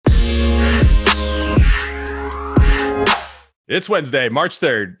It's Wednesday, March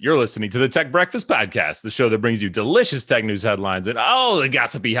 3rd. You're listening to the Tech Breakfast Podcast, the show that brings you delicious tech news headlines and all the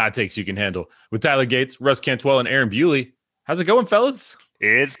gossipy hot takes you can handle. With Tyler Gates, Russ Cantwell, and Aaron Bewley. How's it going, fellas?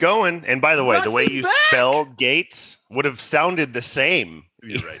 It's going. And by the way, Russ the way is you back! spelled Gates would have sounded the same.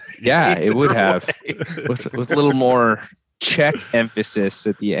 You're right. Yeah, it would have. Way. with a little more Czech emphasis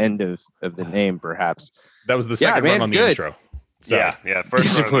at the end of the name, perhaps. That was the second run on the intro. So, Yeah.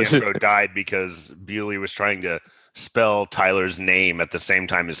 First run of the intro died because Bewley was trying to spell Tyler's name at the same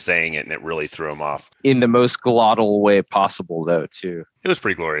time as saying it, and it really threw him off. In the most glottal way possible, though, too. It was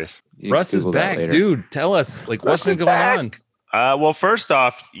pretty glorious. Russ is back, dude. Tell us, what's been going on? Well, first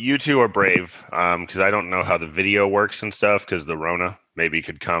off, you two are brave because I don't know how the video works and stuff because the Rona maybe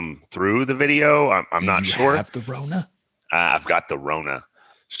could come through the video. I'm not sure. Have the Rona? I've got the Rona.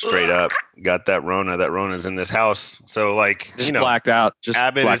 Straight up, got that Rona. That Rona's in this house. So, just blacked out. Just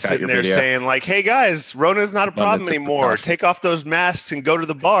Abbott is sitting there saying, "Hey guys, Rona's not a problem anymore. Take off those masks and go to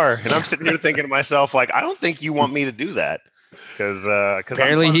the bar." And I'm sitting here thinking to myself, I don't think you want me to do that because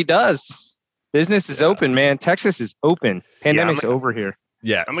apparently he does. Business is open, man. Texas is open. Pandemic's over here.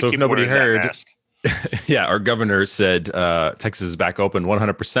 Yeah. So if nobody heard, our governor said Texas is back open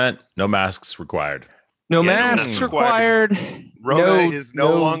 100%. No masks required. No masks required. Rona is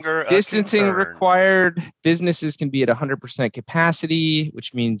no longer distancing required. Businesses can be at 100% capacity,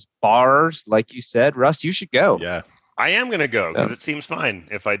 which means bars, like you said. Russ, you should go. Yeah. I am going to go because it seems fine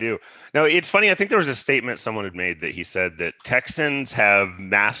if I do. No, it's funny. I think there was a statement someone had made that he said that Texans have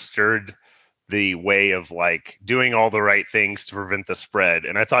mastered the way of doing all the right things to prevent the spread.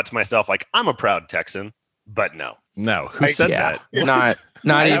 And I thought to myself, I'm a proud Texan, but no. No, who said that?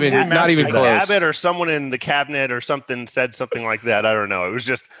 Not even close. Abbott or someone in the cabinet or something said something like that. I don't know. It was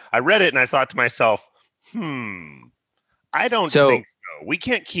just, I read it and I thought to myself, I don't think so. We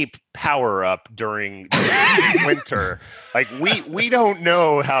can't keep power up during winter. We don't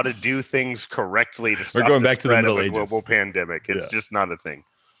know how to do things correctly to stop the spread of a global pandemic. It's just not a thing.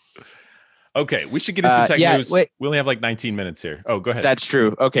 Okay, we should get into tech news. Wait. We only have 19 minutes here. Oh, go ahead. That's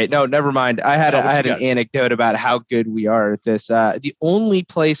true. Okay, no, never mind. I had an anecdote about how good we are at this. The only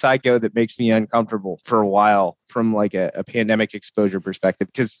place I go that makes me uncomfortable for a while from a pandemic exposure perspective,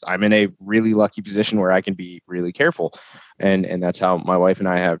 because I'm in a really lucky position where I can be really careful, and that's how my wife and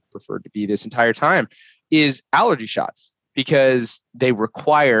I have preferred to be this entire time, is allergy shots, because they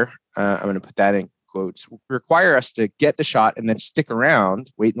require, I'm going to put that in quotes, require us to get the shot and then stick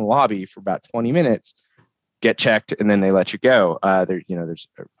around, wait in the lobby for about 20 minutes, get checked, and then they let you go. There's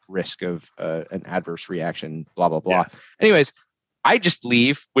a risk of an adverse reaction, blah, blah, blah. Yeah. Anyways, I just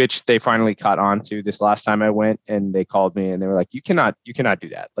leave, which they finally caught on to this last time I went, and they called me and they were like, you cannot do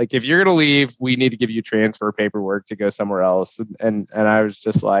that. If you're going to leave, we need to give you transfer paperwork to go somewhere else. And I was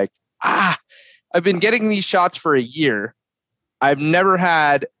just like, I've been getting these shots for a year. I've never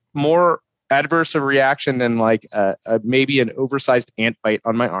had more adverse of reaction than maybe an oversized ant bite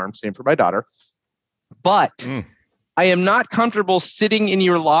on my arm. Same for my daughter. But I am not comfortable sitting in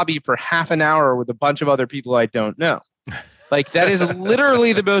your lobby for half an hour with a bunch of other people I don't know. That is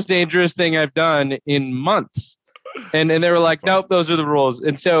literally the most dangerous thing I've done in months. And they were like, nope, those are the rules.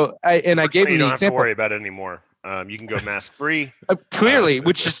 And so I gave them the example. You don't have to worry about it anymore. You can go mask free. Clearly,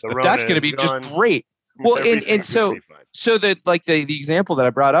 that's going to be just great. Well, and so the example that I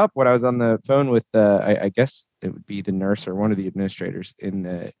brought up when I was on the phone with I guess it would be the nurse or one of the administrators in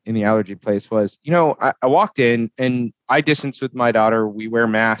the allergy place was, I walked in and I distanced with my daughter. We wear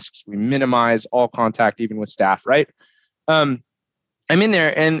masks. We minimize all contact, even with staff. Right. I'm in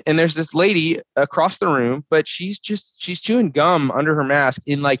there and there's this lady across the room, but she's chewing gum under her mask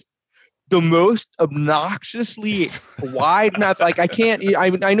in the most obnoxiously wide mouth. I can't,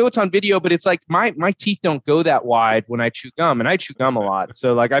 I know it's on video, but it's my teeth don't go that wide when I chew gum, and I chew gum a lot.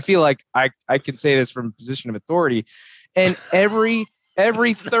 So I feel like I can say this from a position of authority. And every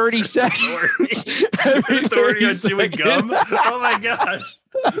 30 seconds, every 30 on chewing gum. Oh my gosh.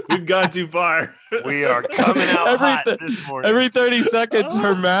 We've gone too far. We are coming out hot this morning. Every 30 seconds,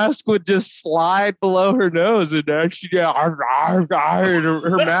 her mask would just slide below her nose, and her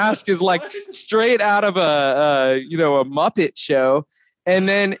mask is straight out of a Muppet show. And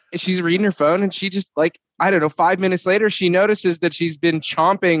then she's reading her phone, and she just 5 minutes later, she notices that she's been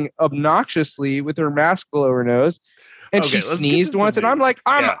chomping obnoxiously with her mask below her nose. And she sneezed once, and I'm like,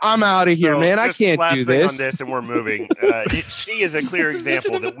 I'm out of here, man. I can't do this. On this, and we're moving. She is a clear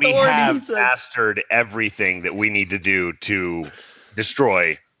example that we have mastered everything that we need to do to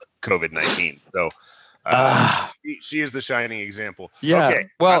destroy COVID-19. So she is the shining example. Yeah. Okay,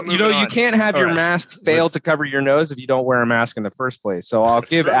 well, you can't have your mask fail to cover your nose if you don't wear a mask in the first place. So I'll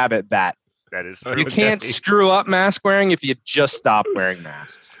give Abbott that. That is true. You can't screw up mask wearing if you just stop wearing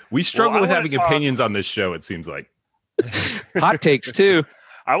masks. We struggle with having opinions on this show, it seems like. Hot takes, too.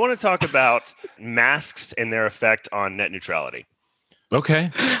 I want to talk about masks and their effect on net neutrality.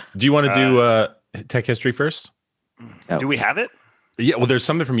 Okay. Do you want to do tech history first? No. Do we have it? Yeah, well, there's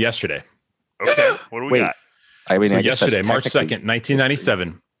something from yesterday. Okay. What do we got? So yesterday, March 2nd,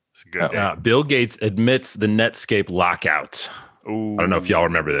 1997, it's a good day. Bill Gates admits the Netscape lockout. Ooh. I don't know if y'all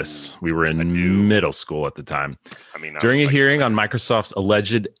remember this. We were in middle school at the time. During a hearing on Microsoft's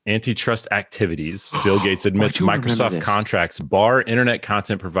alleged antitrust activities, Bill Gates admits Microsoft contracts bar internet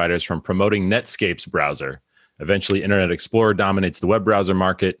content providers from promoting Netscape's browser. Eventually, Internet Explorer dominates the web browser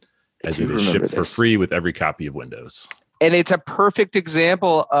market as it is shipped for free with every copy of Windows. And it's a perfect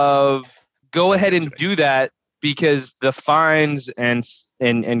example of go ahead and do that, because the fines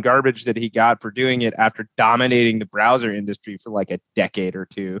and garbage that he got for doing it after dominating the browser industry for like a decade or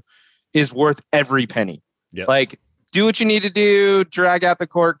two is worth every penny. Yep. Like, do what you need to do, drag out the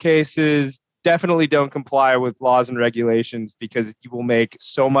court cases, definitely don't comply with laws and regulations, because you will make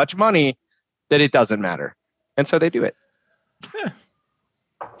so much money that it doesn't matter. And so they do it. Yeah.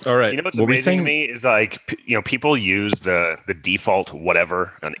 All right. You know what's amazing to me is like, people use the default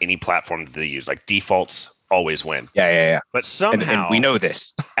whatever on any platform that they use. Like defaults always win. Yeah. But somehow, and we know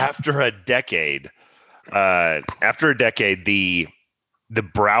this. after a decade, the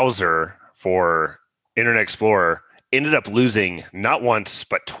browser for Internet Explorer ended up losing not once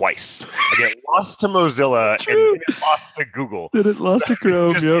but twice. Like, it lost to Mozilla and then it lost to Google. Then it lost to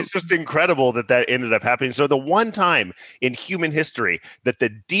Chrome. It's just incredible that ended up happening. So the one time in human history that the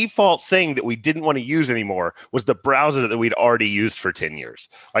default thing that we didn't want to use anymore was the browser that we'd already used for 10 years.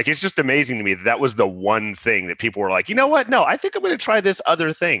 Like, it's just amazing to me that was the one thing that people were like, you know what? No, I think I'm going to try this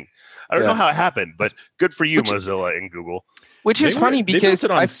other thing. I don't know how it happened, but good for you, Mozilla and Google. Which is funny because they built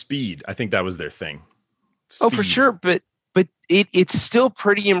it on speed. I think that was their thing. Speed. Oh, for sure. But it's still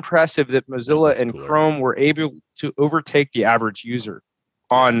pretty impressive that Mozilla and Chrome were able to overtake the average user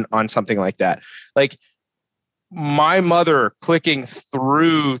on something like that. Like, my mother clicking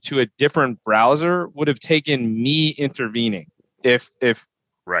through to a different browser would have taken me intervening. If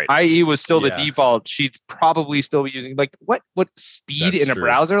IE was still the default, she'd probably still be using, like, what speed in a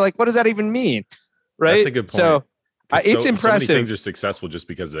browser? Like, what does that even mean? Right. That's a good point. So it's impressive. So many things are successful just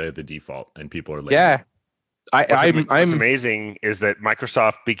because they have the default and people are lazy. Yeah. What's amazing is that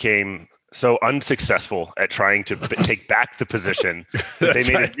Microsoft became so unsuccessful at trying to take back the position that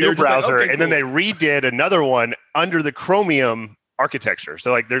they made a new browser, and then they redid another one under the Chromium architecture.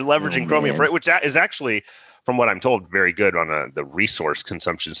 So like, they're leveraging Chromium for it, which is actually, from what I'm told, very good on the resource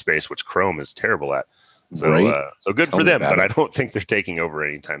consumption space, which Chrome is terrible at. So so good for them, but I don't think they're taking over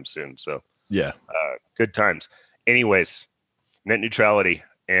anytime soon. So yeah, good times. Anyways, net neutrality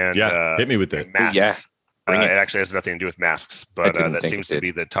and hit me with it. Masks. It actually has nothing to do with masks, but that seems to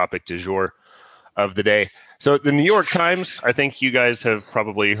be the topic du jour of the day. So the New York Times, I think you guys have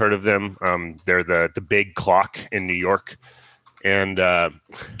probably heard of them. They're the big clock in New York. And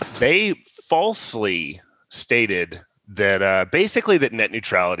they falsely stated that basically that net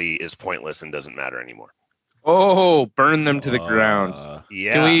neutrality is pointless and doesn't matter anymore. Oh, burn them to the ground.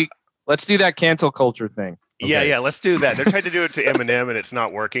 Yeah. Let's do that cancel culture thing. Okay. Yeah, let's do that. They're trying to do it to Eminem, and it's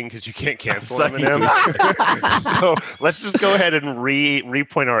not working because you can't cancel Eminem. So let's just go ahead and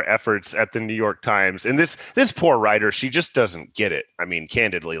repoint our efforts at the New York Times. And this poor writer, she just doesn't get it. I mean,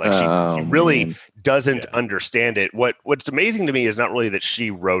 candidly, like she really doesn't understand it. What's amazing to me is not really that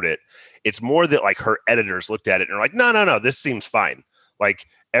she wrote it. It's more that like her editors looked at it and are like, no, this seems fine. Like,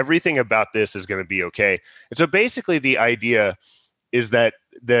 everything about this is going to be okay. And so basically the idea is that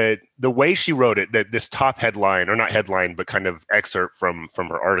the way she wrote it, that this top headline, or not headline, but kind of excerpt from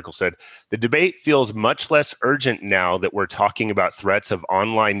her article said, the debate feels much less urgent now that we're talking about threats of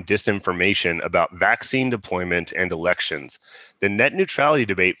online disinformation about vaccine deployment and elections. The net neutrality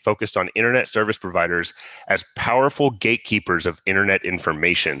debate focused on internet service providers as powerful gatekeepers of internet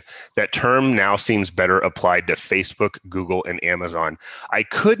information. That term now seems better applied to Facebook, Google, and Amazon. I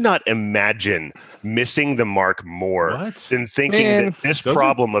could not imagine missing the mark more than thinking that this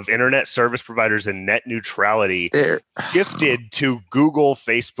problem of internet service providers and net neutrality shifted to Google,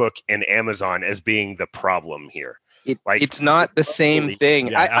 Facebook, and Amazon as being the problem here. It's not the same thing.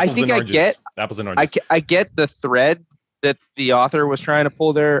 Yeah, I think I get apples and oranges. I get the thread that the author was trying to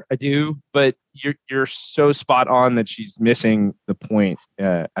pull there. I do, but you're so spot on that she's missing the point.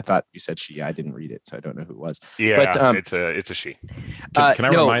 I thought you said she. I didn't read it, so I don't know who it was. Yeah, but, it's a she. Can I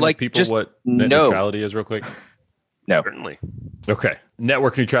remind people what net neutrality is real quick? No. Certainly. Okay.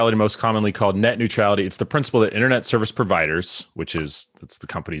 Network neutrality, most commonly called net neutrality. It's the principle that internet service providers, that's the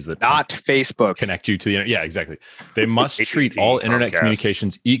companies that not Facebook connect you to the internet. Yeah, exactly. They must treat all internet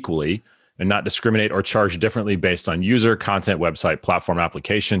communications equally and not discriminate or charge differently based on user, content, website, platform,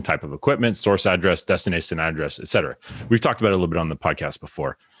 application, type of equipment, source address, destination address, etc. We've talked about it a little bit on the podcast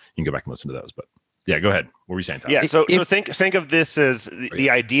before. You can go back and listen to those. But yeah, go ahead. What were you saying, Tom? Yeah. So think of this as the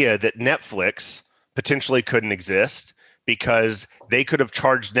idea that Netflix potentially couldn't exist because they could have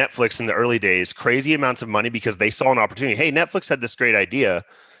charged Netflix in the early days crazy amounts of money because they saw an opportunity. Hey, Netflix had this great idea.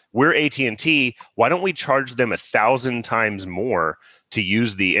 We're AT&T. Why don't we charge them 1,000 times more to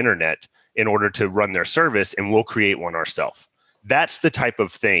use the internet in order to run their service, and we'll create one ourselves? That's the type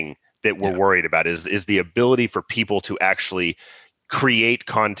of thing that we're worried about is the ability for people to actually create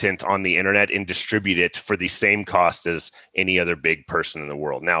content on the internet and distribute it for the same cost as any other big person in the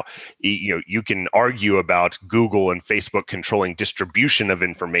world. Now, you can argue about Google and Facebook controlling distribution of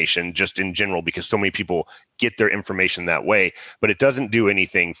information just in general because so many people get their information that way, but it doesn't do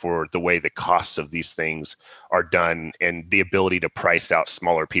anything for the way the costs of these things are done and the ability to price out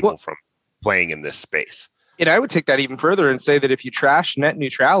smaller people from playing in this space. And I would take that even further and say that if you trash net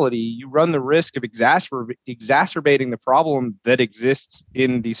neutrality, you run the risk of exacerbating the problem that exists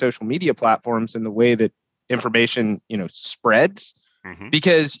in the social media platforms and the way that information, spreads. Mm-hmm.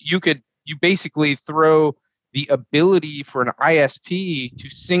 Because you basically throw the ability for an ISP to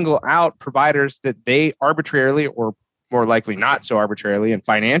single out providers that they arbitrarily, or more likely not so arbitrarily and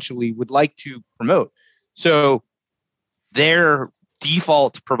financially, would like to promote. So their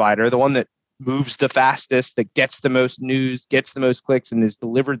default provider, the one that moves the fastest, that gets the most news, gets the most clicks, and is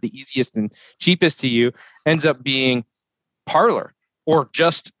delivered the easiest and cheapest to you, ends up being Parler or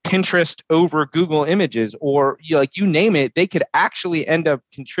just Pinterest over Google Images, or you name it. They could actually end up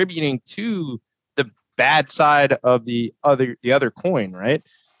contributing to the bad side of the other coin, right?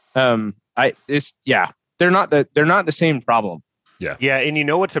 They're not the same problem. Yeah. And you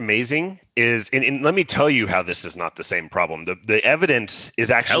know what's amazing is, and let me tell you how this is not the same problem. The evidence is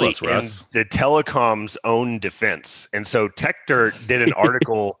actually in the telecom's own defense. And so TechDirt did an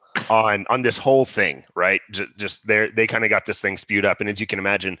article on this whole thing, right? Just they kind of got this thing spewed up. And as you can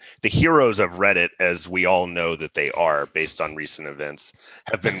imagine, the heroes of Reddit, as we all know that they are based on recent events,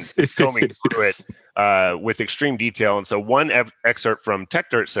 have been combing through it with extreme detail. And so one excerpt from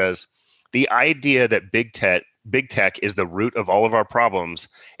TechDirt says, the idea that big tech is the root of all of our problems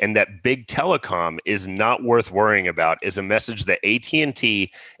and that big telecom is not worth worrying about is a message that AT&T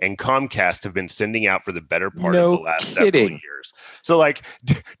and Comcast have been sending out for the better part of the last several years. So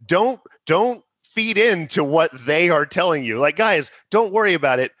don't feed into what they are telling you. Guys, don't worry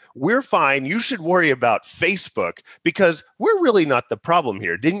about it. We're fine. You should worry about Facebook because we're really not the problem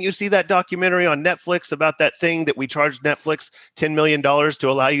here. Didn't you see that documentary on Netflix about that thing that we charged Netflix $10 million to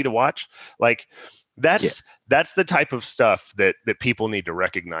allow you to watch? That's the type of stuff that people need to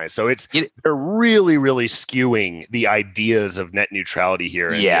recognize. So they're really, really skewing the ideas of net neutrality here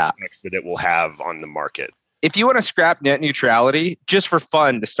and the effects that it will have on the market. If you want to scrap net neutrality just for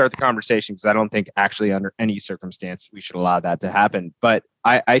fun to start the conversation, because I don't think actually under any circumstance we should allow that to happen. But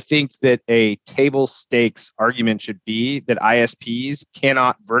I think that a table stakes argument should be that ISPs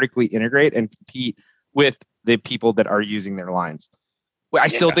cannot vertically integrate and compete with the people that are using their lines. I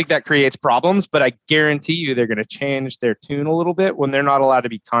still think that creates problems, but I guarantee you they're going to change their tune a little bit when they're not allowed to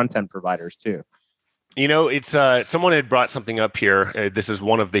be content providers too. It's someone had brought something up here. This is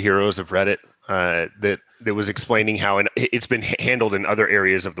one of the heroes of Reddit that was explaining how it's been handled in other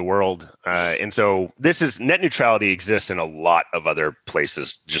areas of the world. And so net neutrality exists in a lot of other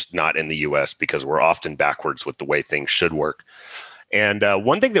places, just not in the US because we're often backwards with the way things should work. And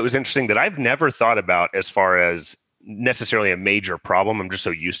one thing that was interesting that I've never thought about as far as necessarily a major problem, I'm just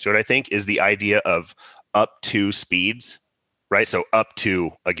so used to it, I think, is the idea of up to speeds, right? So up to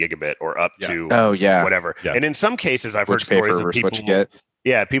a gigabit or up to whatever. Yeah. And in some cases, I've heard stories of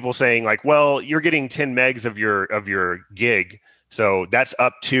people saying well, you're getting 10 megs of your gig. So that's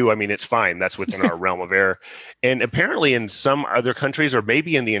up to, it's fine. That's within our realm of error. And apparently in some other countries, or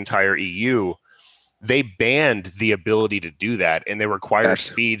maybe in the entire EU, they banned the ability to do that, and they require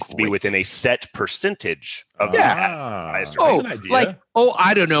speeds to be within a set percentage of I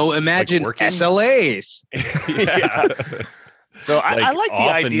don't know. Imagine SLAs. So I like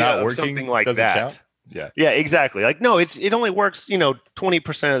the idea of something like that. Count? Yeah, exactly. It only works,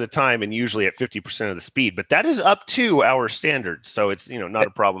 20% of the time and usually at 50% of the speed, but that is up to our standards. So it's, not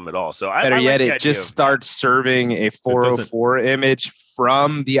a problem at all. So better yet, it just starts serving a 404 image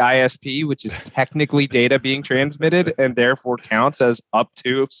from the ISP, which is technically data being transmitted and therefore counts as up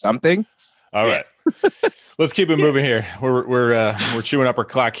to something. All right. Let's keep it moving here. We're chewing up our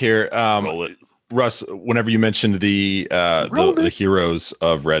clock here. Roll it. Russ, whenever you mentioned the heroes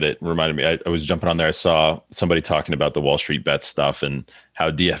of Reddit, reminded me. I was jumping on there. I saw somebody talking about the Wall Street Bet stuff and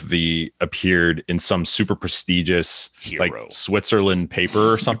how DFV appeared in some super prestigious like Switzerland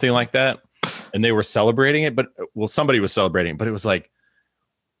paper or something like that, and they were celebrating it. But somebody was celebrating, but it was like,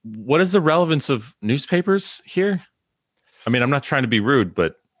 what is the relevance of newspapers here? I mean, I'm not trying to be rude,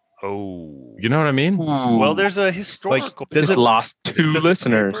 but you know what I mean? Well, there's a historical. Like, it lost 2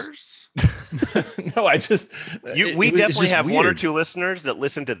 listeners. No, we definitely have weird. 1 or 2 listeners that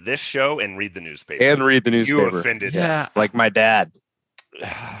listen to this show and read the newspaper. You offended him. Like my dad.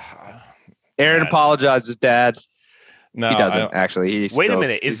 Aaron apologizes, Dad. No, he doesn't actually. Wait a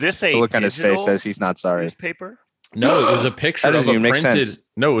minute. Is this a look on his face says he's not sorry? Newspaper? No, it was a picture of a printed.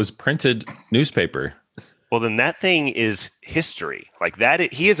 No, it was printed newspaper. Well, then that thing is history. Like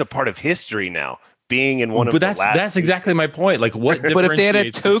that, he is a part of history now. Being in one of but that's exactly my point. Like, what? But if they had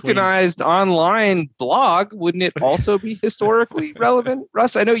a tokenized online blog, wouldn't it also be historically relevant?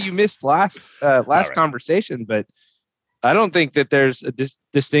 Russ, I know you missed last conversation, but I don't think that there's a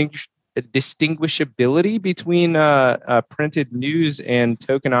distinguishability between printed news and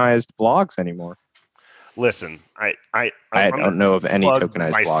tokenized blogs anymore. Listen, I don't know of any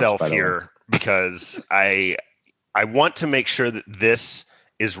tokenized myself blogs here because I want to make sure that this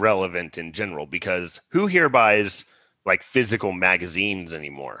is relevant in general, because who here buys like physical magazines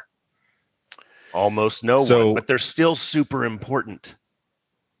anymore? Almost no one, but they're still super important.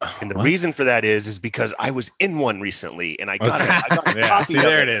 And the reason for that is because I was in one recently and I got a copy.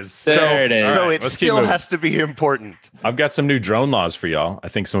 There it is. So it still has to be important. I've got some new drone laws for y'all. I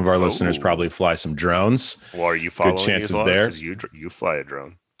think some of our listeners probably fly some drones. Well, are you following good chances these laws? there? 'Cause you fly a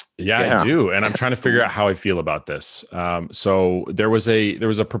drone. Yeah, I do, and I'm trying to figure out how I feel about this. So there was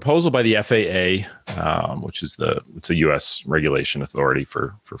a proposal by the FAA, which is it's a U.S. regulation authority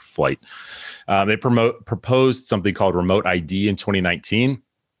for flight. They proposed something called remote ID in 2019.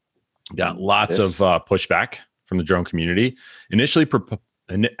 Got lots of pushback from the drone community.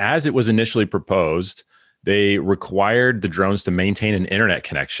 As it was initially proposed, they required the drones to maintain an internet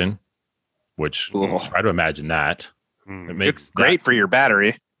connection, which try to imagine that. It makes great for your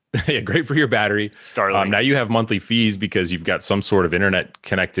battery. Yeah, great for your battery. Starlink. Now you have monthly fees because you've got some sort of internet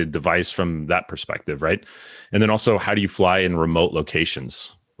connected device from that perspective, right? And then also, how do you fly in remote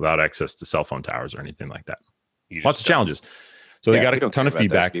locations without access to cell phone towers or anything like that? Lots of challenges. So they got a ton of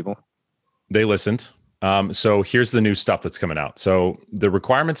feedback. They listened. So here's the new stuff that's coming out. So the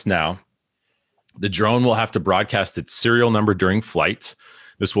requirements now, the drone will have to broadcast its serial number during flight.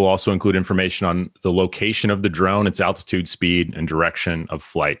 This will also include information on the location of the drone, its altitude, speed, and direction of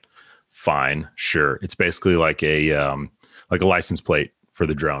flight. Fine, sure. It's basically like a license plate for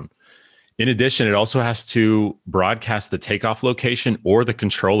the drone. In addition, it also has to broadcast the takeoff location or the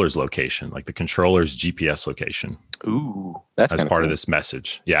controller's location, like the controller's GPS location. Ooh, that's as part of this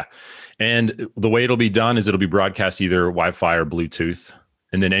message. Yeah. And the way it'll be done is it'll be broadcast either Wi-Fi or Bluetooth.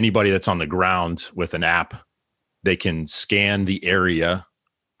 And then anybody that's on the ground with an app, they can scan the area.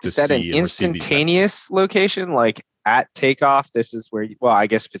 Is that an instantaneous location? Like at takeoff, this is where I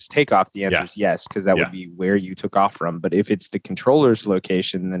guess if it's takeoff, the answer is yes, because that would be where you took off from. But if it's the controller's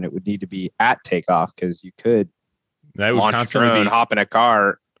location, then it would need to be at takeoff, because you could launch a drone, hop in a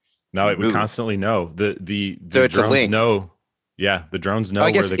car. No, it would constantly know. The so it's drones a link. know. Yeah, the drones know. I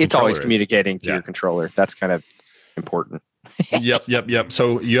guess where the it's always is. communicating to your controller. That's kind of important. Yep.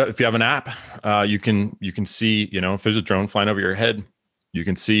 So if you have an app, you can see, if there's a drone flying over your head, you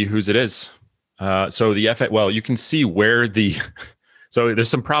can see whose it is. So you can see where so there's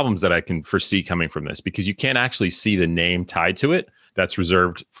some problems that I can foresee coming from this, because you can't actually see the name tied to it. That's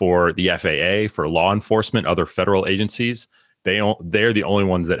reserved for the FAA, for law enforcement, other federal agencies. They're the only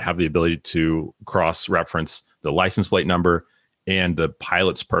ones that have the ability to cross-reference the license plate number and the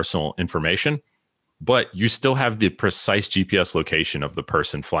pilot's personal information. But you still have the precise GPS location of the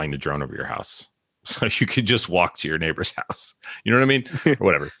person flying the drone over your house. So you could just walk to your neighbor's house. You know what I mean? Or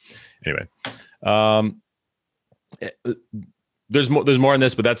whatever. Anyway, there's more in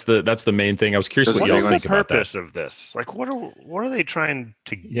this, but that's the main thing. I was curious what y'all think about that. What is the purpose of this? Like, what are they trying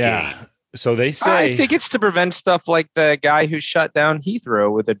to gain? So they say, I think it's to prevent stuff like the guy who shut down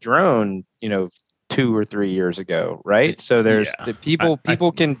Heathrow with a drone, 2 or 3 years ago, right? So there's the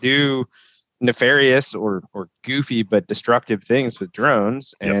people can do nefarious or goofy but destructive things with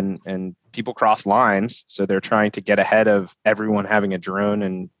drones, and people cross lines. So they're trying to get ahead of everyone having a drone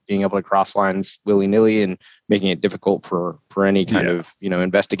and being able to cross lines willy-nilly, and making it difficult for any kind of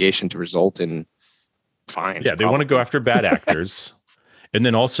investigation to result in fines. Yeah, they want to go after bad actors. And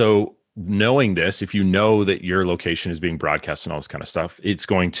then also, knowing this, if you know that your location is being broadcast and all this kind of stuff, it's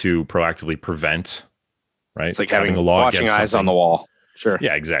going to proactively prevent, right? It's like having a law watching eyes on the wall. Sure.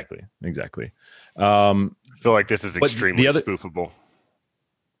 Yeah, exactly. I feel like this is extremely spoofable.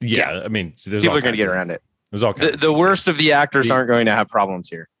 Yeah, I mean, people are going to get around it. There's all kinds the worst of the actors aren't going to have problems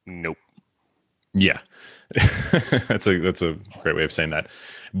here. Nope. Yeah. that's a great way of saying that.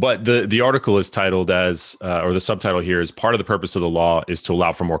 But the article is titled as, or the subtitle here is, part of the purpose of the law is to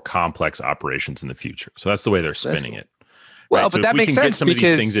allow for more complex operations in the future. So that's the way they're spinning it. Well, right? But so that makes sense. Get some of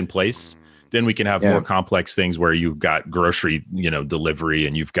these things in place, then we can have more complex things where you've got grocery, delivery,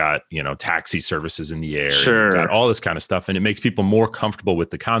 and you've got, taxi services in the air. Sure. You've got all this kind of stuff. And it makes people more comfortable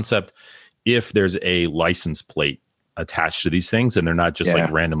with the concept if there's a license plate attached to these things and they're not just like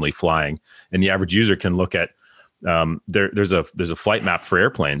randomly flying. And the average user can look at, there's a flight map for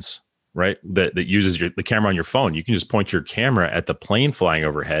airplanes, right? That uses the camera on your phone. You can just point your camera at the plane flying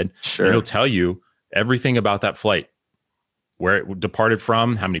overhead. Sure. And it'll tell you everything about that flight, where it departed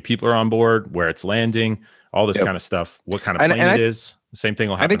from, how many people are on board, where it's landing, all this kind of stuff, what kind of plane it is. The same thing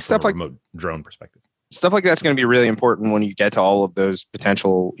will happen from a remote drone perspective. Stuff like that's going to be really important when you get to all of those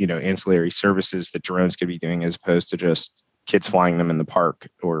potential, ancillary services that drones could be doing, as opposed to just kids flying them in the park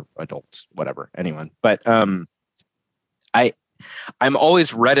or adults, whatever, anyone. But I'm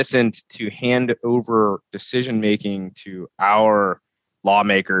always reticent to hand over decision making to our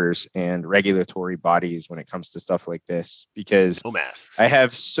lawmakers and regulatory bodies when it comes to stuff like this, because I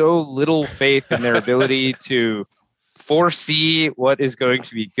have so little faith in their ability to foresee what is going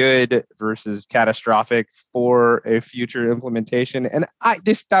to be good versus catastrophic for a future implementation. And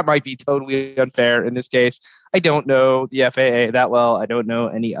that might be totally unfair in this case. I don't know the FAA that well. I don't know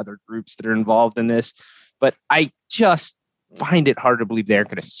any other groups that are involved in this, but I just find it hard to believe they're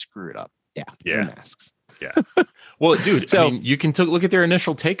going to screw it up. Yeah. Masks. Yeah. Well, dude, I mean, you can look at their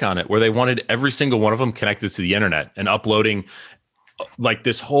initial take on it, where they wanted every single one of them connected to the internet and uploading like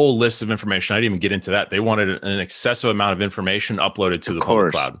this whole list of information. I didn't even get into that. They wanted an excessive amount of information uploaded to the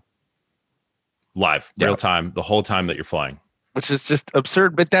public cloud, live, real time, the whole time that you're flying. Which is just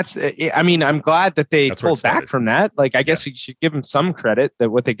absurd. But I'm glad that they pulled back from that. Like, I guess you should give them some credit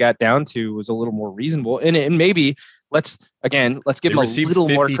that what they got down to was a little more reasonable. And maybe let's give them a little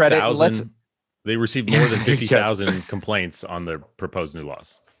more credit. They received more than 50,000 complaints on the proposed new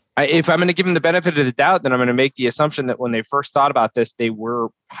laws. If I'm going to give them the benefit of the doubt, then I'm going to make the assumption that when they first thought about this, they were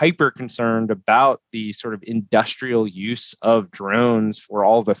hyper concerned about the sort of industrial use of drones for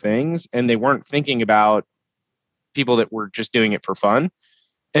all the things. And they weren't thinking about people that were just doing it for fun.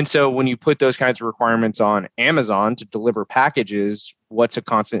 And so when you put those kinds of requirements on Amazon to deliver packages, what's a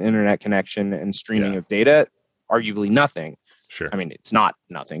constant internet connection and streaming of data? Arguably nothing. Sure. I mean, it's not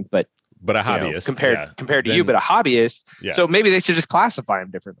nothing, but a hobbyist compared to you, but a hobbyist. Yeah. So maybe they should just classify them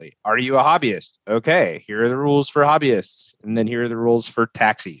differently. Are you a hobbyist? Okay, here are the rules for hobbyists, and then here are the rules for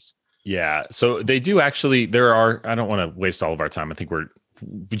taxis. Yeah. So they do actually. There are. I don't want to waste all of our time. I think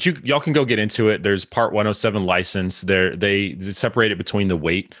but y'all can go get into it. There's Part 107 license. They separate it between the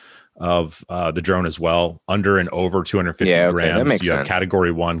weight of the drone as well, under and over 250 grams. That makes you have sense.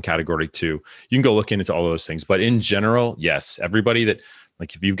 Category 1, Category 2. You can go look into all those things. But in general, yes, everybody that,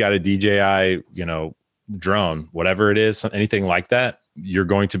 like, if you've got a DJI, drone, whatever it is, anything like that, you're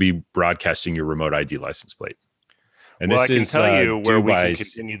going to be broadcasting your remote ID license plate. And I can tell you where we can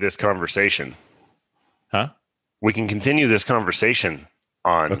continue this conversation. Huh? We can continue this conversation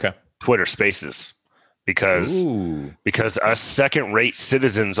on Twitter Spaces, because us second-rate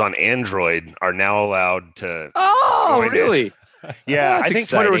citizens on Android are now allowed to. Oh, really? Yeah, I think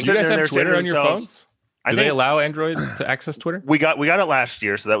exciting. Twitter was. Do you guys have Twitter on your phones? Do they allow Android to access Twitter? We got it last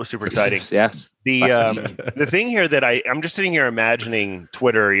year, so that was super exciting. Yes. The thing here that I'm just sitting here imagining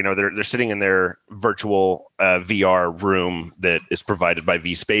Twitter. They're sitting in their virtual VR room that is provided by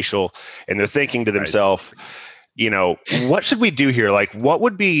vSpatial, and they're thinking to themselves, what should we do here? Like, what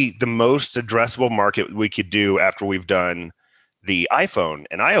would be the most addressable market we could do after we've done the iPhone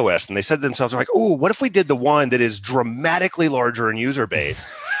and iOS? And they said to themselves, like, "Oh, what if we did the one that is dramatically larger in user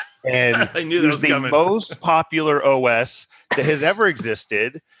base?" And use the most popular OS that has ever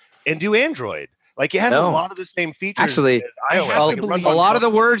existed, and do Android. Like, it has a lot of the same features. Actually, as iOS. A lot of the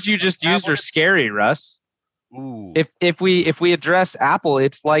words you just used are scary, Russ. Ooh. If we address Apple,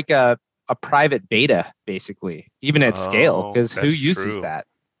 it's like a private beta, basically, even at scale, because who uses that?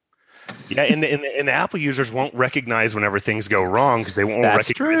 Yeah, and the Apple users won't recognize whenever things go wrong because they won't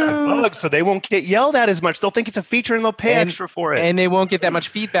recognize the bug, so they won't get yelled at as much. They'll think it's a feature and they'll pay extra for it, and they won't get that much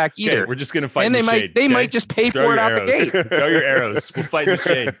feedback either. Okay, we're just gonna fight. And in the shade, they might just pay for it out the gate. Throw your arrows. We'll fight in the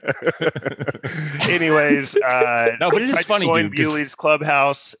shade. Anyways, no, but it is funny, dude. Bewley's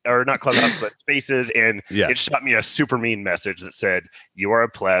Clubhouse, or not Clubhouse, but Spaces, and it shot me a super mean message that said, "You are a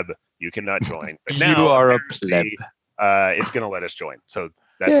pleb. You cannot join." But now, you are a pleb. It's gonna let us join. So.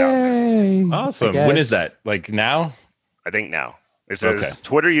 That's out there. Awesome. When is that? Like now? I think now. It says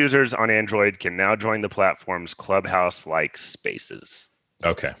Twitter users on Android can now join the platform's Clubhouse-like Spaces.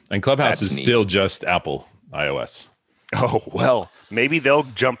 Okay. And Clubhouse is still just Apple iOS. Oh, well, maybe they'll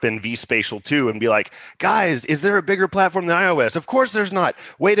jump in vSpatial too and be like, guys, is there a bigger platform than iOS? Of course there's not.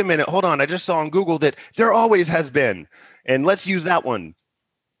 Wait a minute. Hold on. I just saw on Google that there always has been. And let's use that one.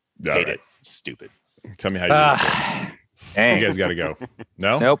 Hate it. Stupid. Tell me how you do it. You guys got to go.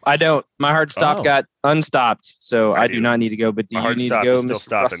 No? Nope, I don't. My hard stop got unstopped, so I do not need to go. But do you need to go, Mr.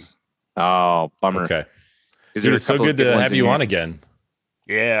 Stopping. Oh, bummer. Okay. It's so good to have you on again.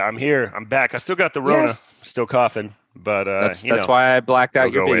 Yeah, I'm here. I'm back. I still got the Rona. Still coughing, but that's why I blacked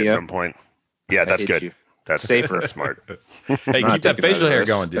out your video at some point. Yeah, that's good. That's safer. Smart. Hey, keep that facial hair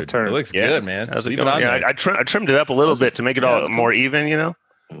going, dude. It looks good, man. How's it going? Yeah, I trimmed it up a little bit to make it all more even. Wow.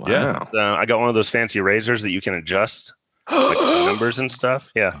 Yeah. So I got one of those fancy razors that you can adjust. Like numbers and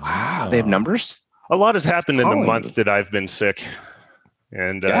stuff. Yeah. Wow. They have numbers? A lot has happened in the month that I've been sick.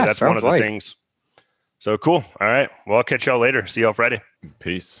 And that's one of the things. So cool. All right. Well, I'll catch y'all later. See y'all Friday.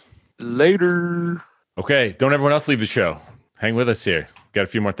 Peace. Later. Okay. Don't everyone else leave the show. Hang with us here. Got a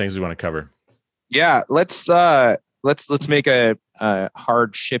few more things we want to cover. Yeah. Let's make a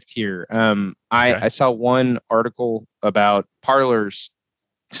hard shift here. I saw one article about Parler's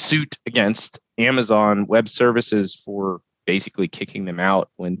suit against Amazon Web Services for basically kicking them out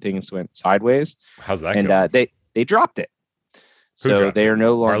when things went sideways. How's that going? And they dropped it. They are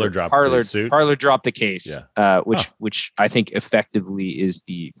no longer Parler dropped the case, which I think effectively is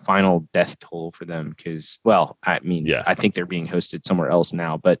the final death toll for them. Because, I think they're being hosted somewhere else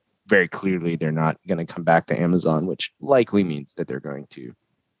now, but very clearly they're not going to come back to Amazon, which likely means that they're going to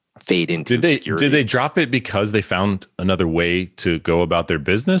fade into obscurity. Did they drop it because they found another way to go about their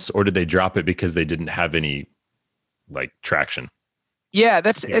business, or did they drop it because they didn't have any traction? Yeah,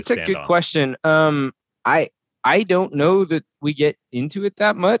 it's a good question. I don't know that we get into it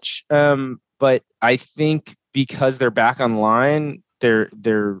that much, but I think because they're back online,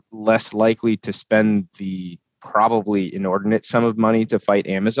 they're less likely to spend the probably inordinate sum of money to fight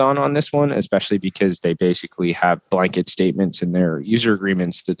Amazon on this one, especially because they basically have blanket statements in their user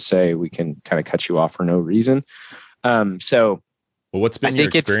agreements that say we can kind of cut you off for no reason. What's been your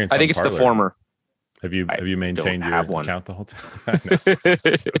experience? I think it's the former. Have you maintained your account the whole time?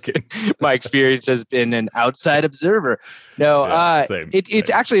 My experience has been an outside observer. No,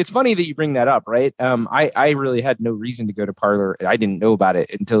 it's funny that you bring that up, right? I really had no reason to go to Parler. I didn't know about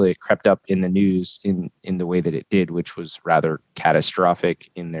it until it crept up in the news in the way that it did, which was rather catastrophic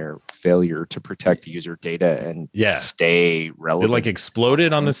in their failure to protect user data and stay relevant. It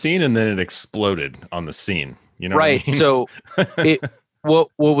exploded on the scene, and then it exploded on the scene. You know, right? What I mean? So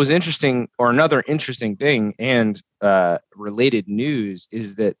What was interesting, or another interesting thing and related news,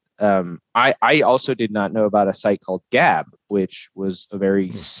 is that I also did not know about a site called Gab, which was a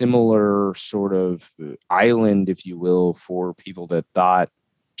very similar sort of island, if you will, for people that thought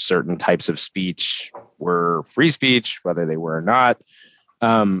certain types of speech were free speech, whether they were or not,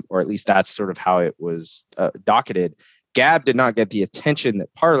 or at least that's sort of how it was docketed. Gab did not get the attention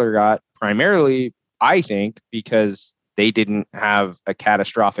that Parler got, primarily, I think, because they didn't have a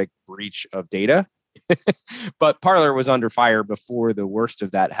catastrophic breach of data, but Parler was under fire before the worst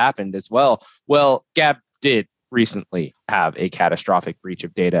of that happened as well. Well, Gab did recently have a catastrophic breach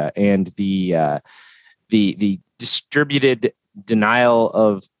of data, and the distributed denial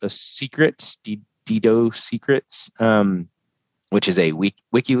of secrets, DDoS secrets, which is a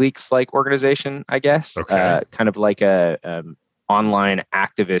WikiLeaks-like organization, I guess, kind of like a online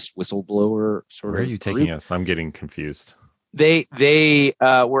activist whistleblower sort of. Where are you taking us? I'm getting confused. They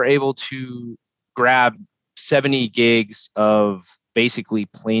were able to grab 70 gigs of basically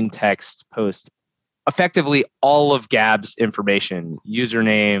plain text post, effectively all of Gab's information,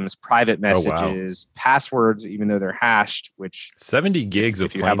 usernames, private messages, passwords, even though they're hashed. Which 70 gigs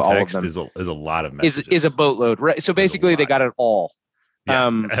of plain text is a lot of messages. Is a boatload, right? So basically, they got it all. Yeah,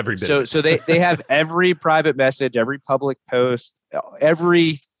 every bit. So they have every private message, every public post,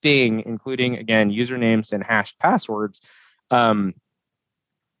 everything, including, again, usernames and hashed passwords,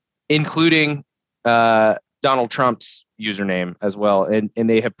 including Donald Trump's username as well, and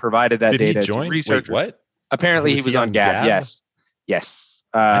they have provided that data to researchers. Wait, what? Apparently, he was on Gab. Yes.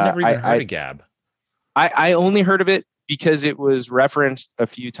 I never even heard of Gab. I only heard of it because it was referenced a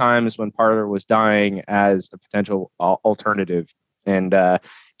few times when Parler was dying as a potential alternative, and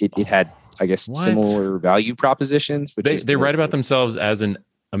it had, I guess, similar value propositions. Which they write about themselves as an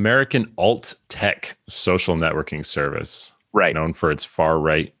American alt tech social networking service, right? Known for its far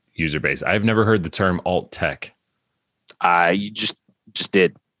right user base. I've never heard the term alt tech. You just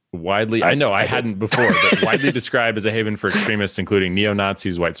did. Widely, I know I hadn't before, but widely described as a haven for extremists, including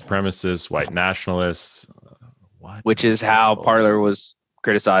neo-Nazis, white supremacists, white nationalists. Which is how Parler was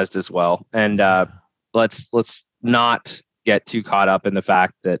criticized as well. And let's not get too caught up in the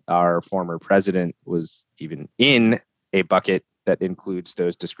fact that our former president was even in a bucket that includes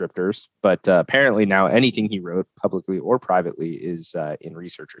those descriptors. But apparently now anything he wrote publicly or privately is in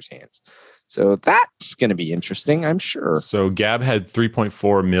researchers' hands. So that's going to be interesting, I'm sure. So Gab had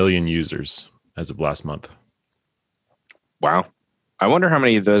 3.4 million users as of last month. Wow. I wonder how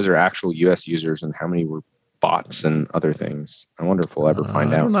many of those are actual US users and how many were bots and other things. I wonder if we'll ever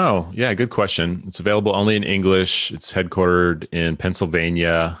find out. I don't know. Yeah, good question. It's available only in English. It's headquartered in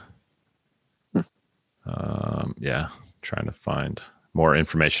Pennsylvania. Yeah, trying to find more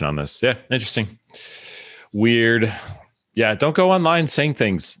information on this. Yeah, interesting. Weird. Yeah, don't go online saying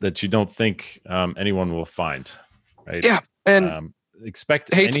things that you don't think anyone will find. Right? Yeah, and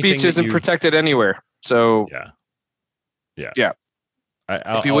expect hate speech isn't protected anywhere. So yeah.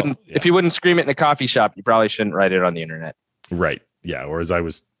 If you wouldn't scream it in a coffee shop, you probably shouldn't write it on the internet. Right. Yeah. Or as I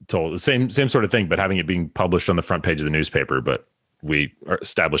was told, the same sort of thing, but having it being published on the front page of the newspaper. But we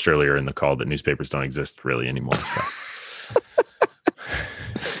established earlier in the call that newspapers don't exist really anymore. So.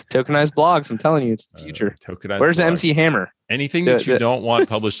 Tokenized blogs. I'm telling you, it's the future. Where's blogs. MC Hammer? Anything that you don't want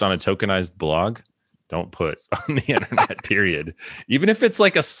published on a tokenized blog, don't put on the internet, period. Even if it's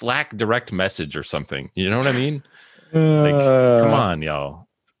like a Slack direct message or something. You know what I mean? Like, come on, y'all.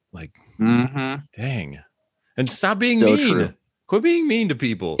 Like, dang. And stop being mean. True. Quit being mean to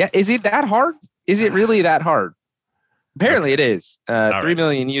people. Yeah. Is it that hard? Is it really that hard? Apparently it is. 3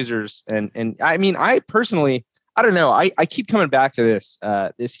 million users. And I mean, I personally, I don't know. I keep coming back to this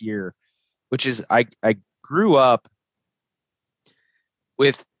this year, which is I grew up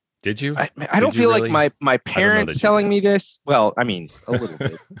with. Did you? I don't feel really? Like my parents telling me this. Well, I mean, a little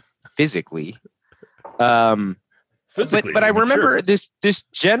bit physically. But I remember this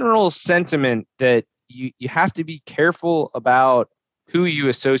general sentiment that you have to be careful about who you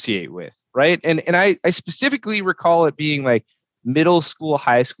associate with, right? And I specifically recall it being like middle school,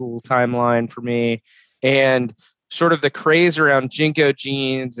 high school timeline for me, and sort of the craze around Jinko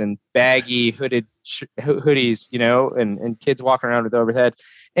jeans and baggy hooded hoodies, you know, and kids walking around with overhead,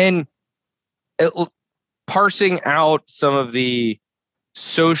 and parsing out some of the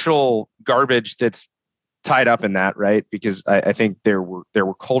social garbage that's tied up in that, right? Because I think there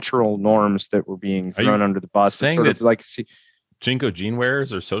were cultural norms that were being thrown under the bus. Saying that like Jinko jean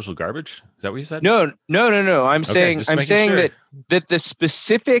wearers are social garbage? Is that what you said? No. I'm saying that the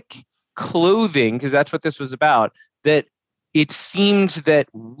specific clothing, because that's what this was about, that it seemed that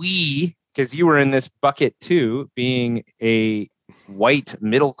we, because you were in this bucket too, being a white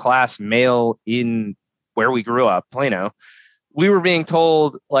middle class male in where we grew up, Plano, we were being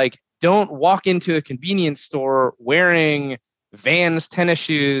told like, don't walk into a convenience store wearing Vans tennis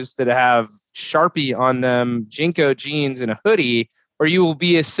shoes that have Sharpie on them, Jinko jeans, and a hoodie, or you will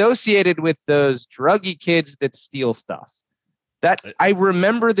be associated with those druggy kids that steal stuff. That I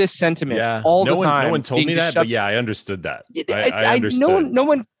remember this sentiment all the time. No one told me that, but yeah, I understood that. I understood.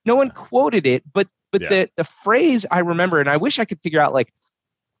 No one quoted it, but the phrase I remember, and I wish I could figure out like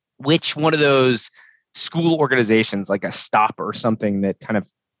which one of those school organizations, like a STOP or something, that kind of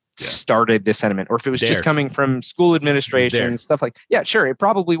started this sentiment, or if it was just coming from school administration and stuff like. Yeah, sure, it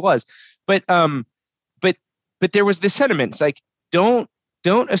probably was, but there was this sentiment. It's like don't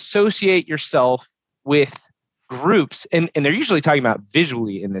associate yourself with groups, and they're usually talking about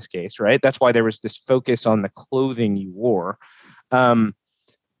visually in this case, right? That's why there was this focus on the clothing you wore. Be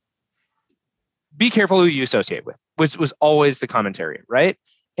careful who you associate with, which was always the commentary, right?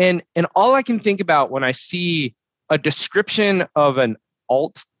 And all I can think about when I see a description of an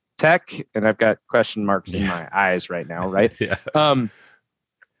alt tech, and I've got question marks in my eyes right now, right?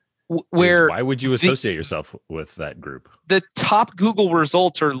 Why would you associate yourself with that group? The top Google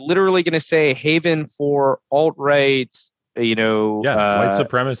results are literally going to say haven for alt-right, white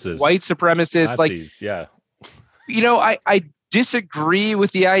supremacists, Nazis, I disagree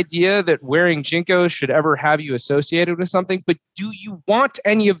with the idea that wearing Jinko should ever have you associated with something, but do you want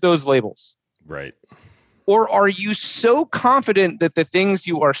any of those labels? Right. Or are you so confident that the things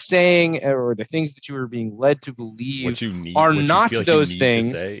you are saying or the things that you are being led to believe are not those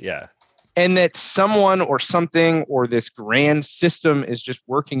things? Yeah. And that someone or something or this grand system is just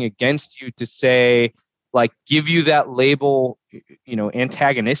working against you to say, like, give you that label,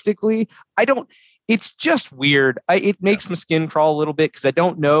 antagonistically. It's just weird. It makes my skin crawl a little bit because I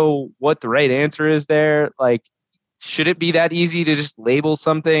don't know what the right answer is there. Like, should it be that easy to just label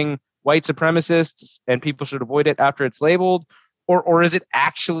something white supremacists and people should avoid it after it's labeled? Or is it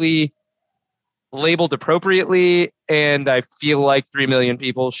actually labeled appropriately? And I feel like 3 million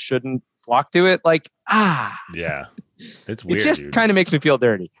people shouldn't flock to it. Like, yeah, it's weird. It just kind of makes me feel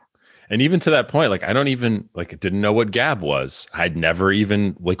dirty. And even to that point, like, I don't even didn't know what Gab was. I'd never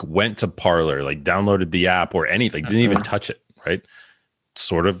even went to Parler, downloaded the app or anything, didn't even touch it. Right.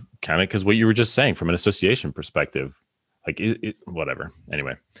 Sort of kind of because what you were just saying from an association perspective, whatever.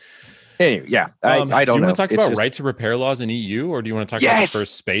 Anyway, yeah. I don't know. Do you want to talk about right to repair laws in EU, or do you want to talk about the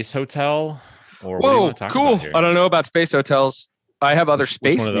first space hotel? Or what do you want to talk about here? I don't know about space hotels. I have other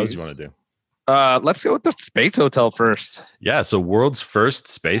space. Which one of those do you want to do? Let's go with the space hotel first. Yeah, so world's first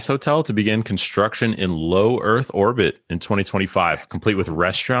space hotel to begin construction in low Earth orbit in 2025, complete with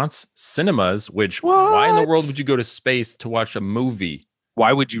restaurants, cinemas. Which why in the world would you go to space to watch a movie?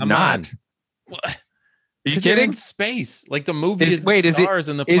 Why would you not? What? Are you kidding? In space, like the movie is the stars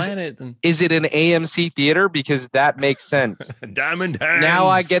and the planet. Is it an AMC theater? Because that makes sense. Diamond hands. Now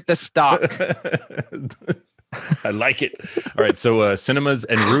I get the stock. I like it. All right, so cinemas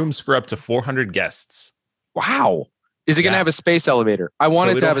and rooms for up to 400 guests. Wow. Is it going to have a space elevator? I want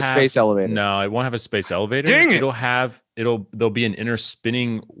it to have a space elevator. No, it won't have a space elevator. Dang it. There'll be an inner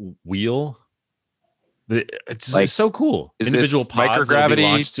spinning wheel. It's so cool. Is individual this pods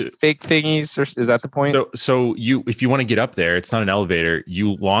microgravity fake thingies, or is that the point? So if you want to get up there, it's not an elevator.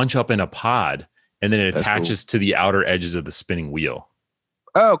 You launch up in a pod, and then it attaches to the outer edges of the spinning wheel.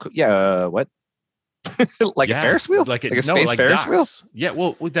 Oh yeah, what? A Ferris wheel? Like a space Ferris wheel? Yeah,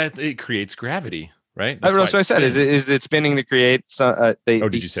 well, that it creates gravity, right? That's what I said. Is it spinning to create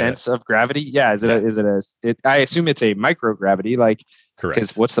the sense of gravity? Yeah. I assume it's a microgravity. Correct.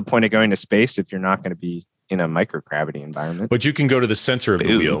 Because what's the point of going to space if you're not going to be in a microgravity environment? But you can go to the center of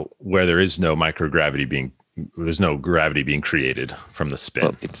the wheel where there is no there's no gravity being created from the spin.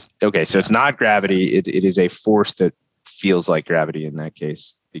 Well, it's not gravity. It is a force that feels like gravity in that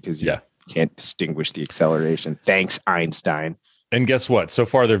case, because you can't distinguish the acceleration. Thanks, Einstein. And guess what? So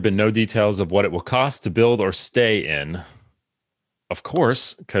far, there have been no details of what it will cost to build or stay in. Of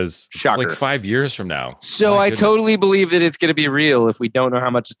course, because it's 5 years from now. So I totally believe that it's going to be real if we don't know how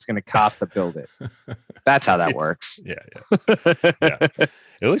much it's going to cost to build it. That's how that works. Yeah.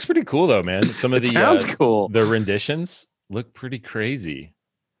 It looks pretty cool, though, man. Some of sounds cool. The renditions look pretty crazy.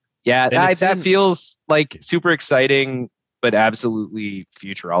 Yeah, that feels like super exciting, but absolutely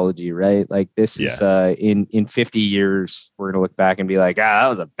futurology, right? Like this is in 50 years, we're going to look back and be like, that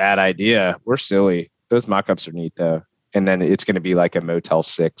was a bad idea. We're silly. Those mock-ups are neat, though. And then it's going to be like a Motel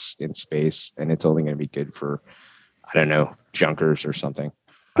 6 in space, and it's only going to be good for, I don't know, junkers or something.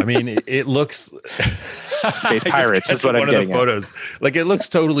 I mean, it looks space pirates is what I'm getting at. Photos. Like, it looks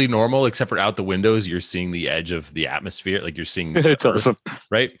totally normal, except for out the windows, you're seeing the edge of the atmosphere. Like, you're seeing it's Earth, awesome,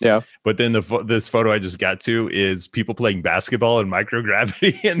 right? Yeah. But then this photo I just got to is people playing basketball in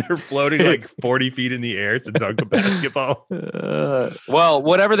microgravity, and they're floating like 40 feet in the air to dunk a basketball. Well,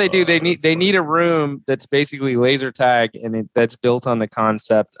 whatever they do, they need a room that's basically laser tag, and that's built on the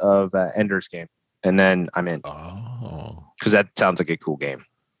concept of Ender's Game, and then I'm in. Oh, because that sounds like a cool game.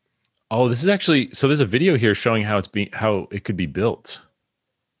 Oh, this is actually, so there's a video here showing how it could be built.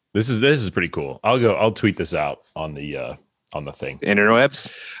 This is pretty cool. I'll tweet this out on the thing. The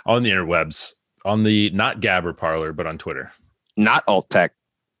interwebs? On the interwebs. On the not Gab or Parler, but on Twitter. Not alt tech.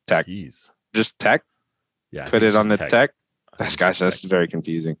 Jeez. Just tech? Yeah. Put it on the tech? That's very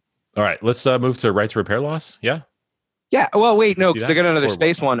confusing. All right, let's move to right to repair loss. Yeah. Yeah. Well, wait, no, because I got another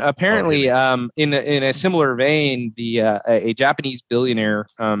space one. Apparently, in a similar vein, a Japanese billionaire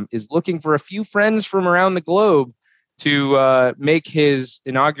is looking for a few friends from around the globe to make his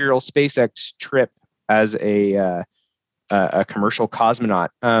inaugural SpaceX trip as a commercial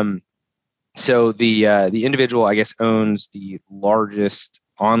cosmonaut. So the individual, I guess, owns the largest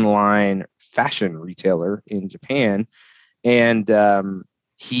online fashion retailer in Japan, and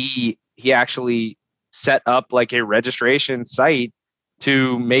he actually set up like a registration site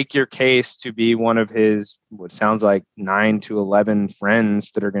to make your case to be one of his, what sounds like 9 to 11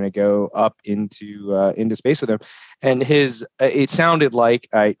 friends that are going to go up into space with him. And it sounded like,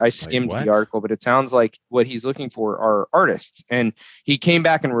 I skimmed the article, but it sounds like what he's looking for are artists. And he came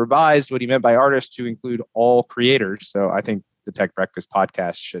back and revised what he meant by artists to include all creators. So I think the Tech Breakfast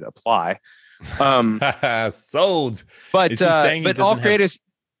podcast should apply. Sold. But all creators.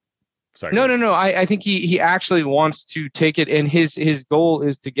 Sorry. No. I think he actually wants to take it, and his goal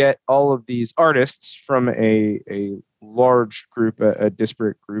is to get all of these artists from a large group, a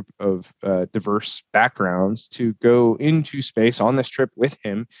disparate group of diverse backgrounds, to go into space on this trip with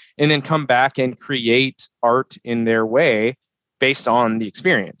him, and then come back and create art in their way based on the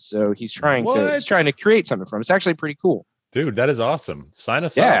experience. So he's trying to create something from it. It's actually pretty cool. Dude, that is awesome. Sign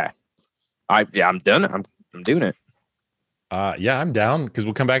us up. I'm done. I'm doing it. Yeah, I'm down, because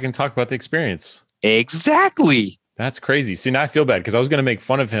we'll come back and talk about the experience. Exactly. That's crazy. See, now I feel bad, because I was going to make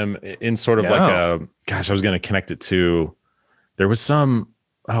fun of him in sort of I was going to connect it to, there was some,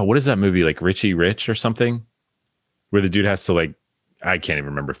 what is that movie? Like Richie Rich or something, where the dude has to I can't even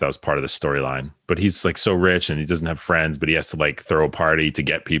remember if that was part of the storyline, but he's like so rich and he doesn't have friends, but he has to throw a party to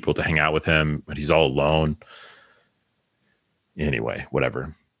get people to hang out with him, but he's all alone. Anyway,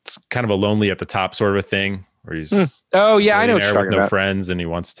 whatever. It's kind of a lonely at the top sort of a thing, where he's I know what you're talking with no about. friends, and he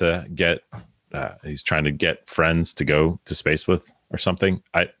wants to get he's trying to get friends to go to space with or something.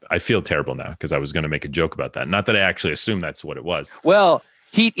 I feel terrible now, because I was going to make a joke about that. Not that I actually assumed that's what it was. Well,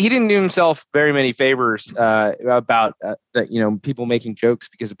 he didn't do himself very many favors about that, people making jokes,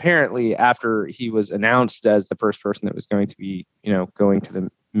 because apparently after he was announced as the first person that was going to be, going to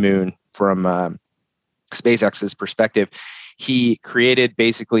the moon from SpaceX's perspective, he created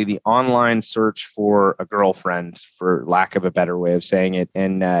basically the online search for a girlfriend, for lack of a better way of saying it.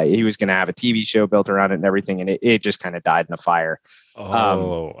 And he was going to have a TV show built around it and everything. And it just kind of died in a fire.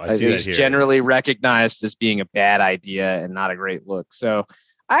 I see that here. Generally recognized as being a bad idea and not a great look. So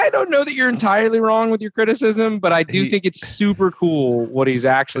I don't know that you're entirely wrong with your criticism, but I do think it's super cool what he's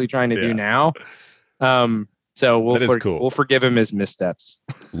actually trying to do now. So we'll forgive him his missteps.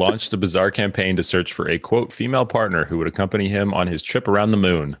 Launched a bizarre campaign to search for a, quote, female partner who would accompany him on his trip around the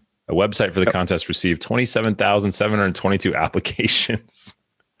moon. A website for the contest received 27,722 applications.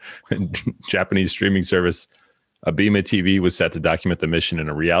 Japanese streaming service Abema TV was set to document the mission in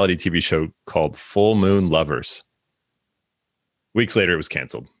a reality TV show called Full Moon Lovers. Weeks later, it was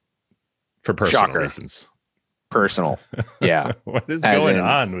canceled for personal reasons. Personal. Yeah. What is going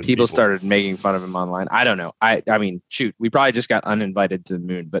on with people started making fun of him online? I don't know. I mean, shoot, we probably just got uninvited to the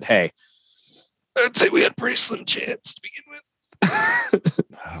moon, but hey, I'd say we had a pretty slim chance to begin with.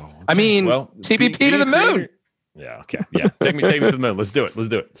 Okay. I mean, TPP to the moon. Yeah. Okay. Yeah. Take me to the moon. Let's do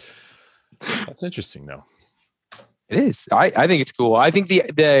it. That's interesting though. It is. I think it's cool. I think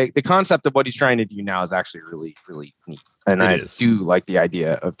the concept of what he's trying to do now is actually really, really neat. And I do like the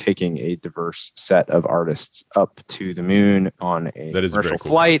idea of taking a diverse set of artists up to the moon on a commercial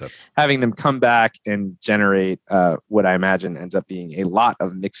flight, having them come back and generate what I imagine ends up being a lot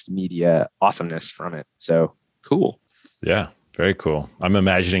of mixed media awesomeness from it. So cool. Yeah, very cool. I'm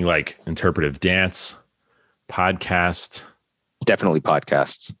imagining interpretive dance, podcast. Definitely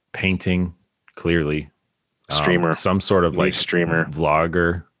podcasts. Painting, clearly. Streamer. Some sort of streamer.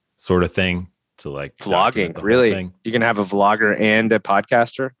 Vlogger sort of thing. To vlogging, really? You're gonna have a vlogger and a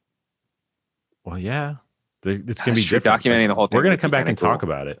podcaster? Well, yeah, it's gonna be different. Documenting the whole thing. We're gonna come back and talk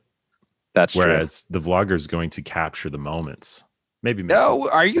about it. That's whereas the vlogger is going to capture the moments. Maybe. No,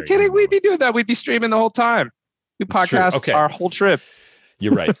 are you kidding? We'd be doing that. We'd be streaming the whole time. We podcast our whole trip.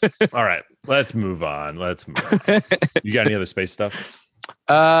 You're right. All right, let's move on. You got any other space stuff?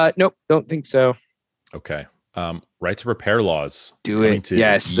 Nope, don't think so. Okay. Right to repair laws. Do it.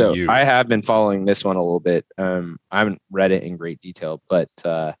 Yes. So I have been following this one a little bit. I haven't read it in great detail, but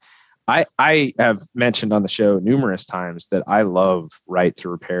I have mentioned on the show numerous times that I love right to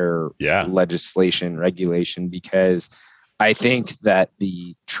repair legislation, regulation, because I think that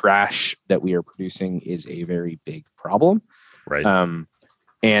the trash that we are producing is a very big problem. Right.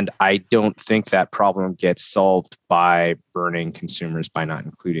 And I don't think that problem gets solved by burning consumers by not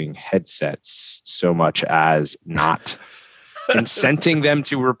including headsets so much as not incenting them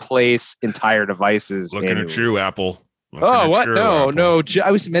to replace entire devices. Looking at you, Apple. What? No.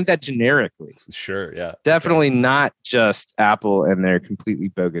 I meant that generically. Sure. Yeah. Definitely not just Apple and their completely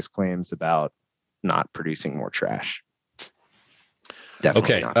bogus claims about not producing more trash.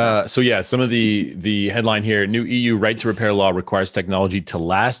 Definitely okay. Some of the headline here: new EU right to repair law requires technology to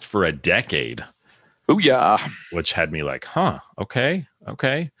last for a decade. Oh yeah, which had me like, okay,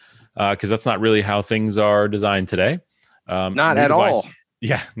 because that's not really how things are designed today. Not at all.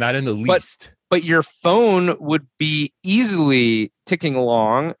 Yeah, not in the least. But your phone would be easily ticking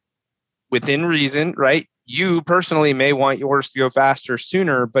along within reason, right? You personally may want yours to go faster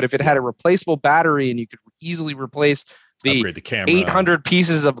sooner, but if it had a replaceable battery and you could easily replace the 800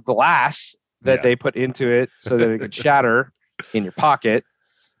 pieces of glass that they put into it so that it could shatter in your pocket.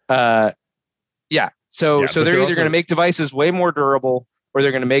 So they're either going to make devices way more durable or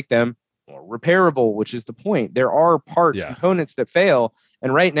they're going to make them more repairable, which is the point. There are components that fail.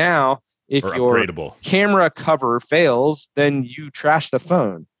 And right now, if your camera cover fails, then you trash the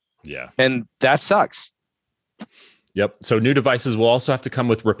phone. Yeah. And that sucks. Yep. So new devices will also have to come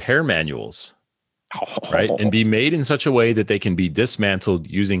with repair manuals. Right. And be made in such a way that they can be dismantled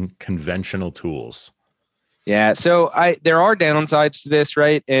using conventional tools. Yeah. So there are downsides to this,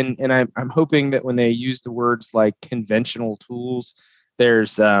 right? And I'm hoping that when they use the words like conventional tools,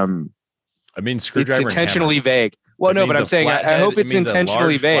 there's screwdriver. It's intentionally vague. Well, no, but I'm saying I hope it's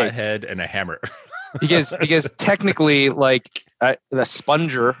intentionally vague. Flathead and a hammer. because technically, like the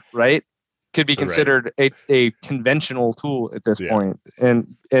sponger, right, could be considered a conventional tool at this point.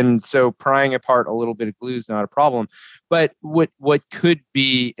 And so prying apart a little bit of glue is not a problem. But what could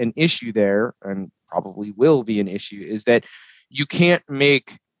be an issue there, and probably will be an issue, is that you can't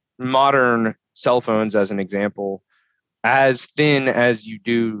make modern cell phones, as an example, as thin as you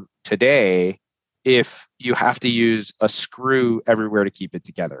do today if you have to use a screw everywhere to keep it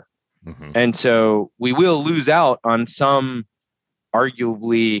together. Mm-hmm. And so we will lose out on some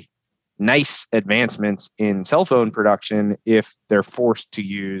arguably nice advancements in cell phone production if they're forced to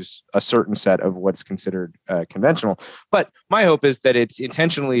use a certain set of what's considered conventional. But my hope is that it's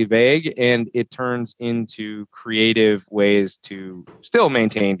intentionally vague and it turns into creative ways to still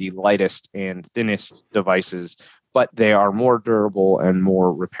maintain the lightest and thinnest devices, but they are more durable and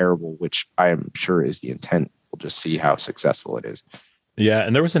more repairable, which I am sure is the intent. We'll just see how successful it is. Yeah,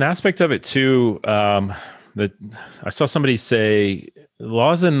 and there was an aspect of it too that I saw somebody say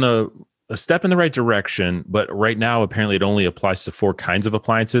law's a step in the right direction, but right now apparently it only applies to 4 kinds of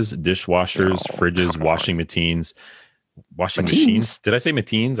appliances: dishwashers, fridges, washing machines. Did I say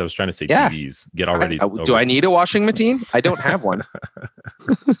machines? I was trying to say TVs. Get already. Do I need a washing machine? I don't have one.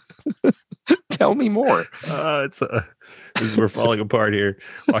 Tell me more. We're falling apart here.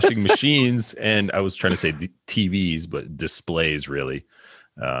 Washing machines, and I was trying to say TVs, but displays really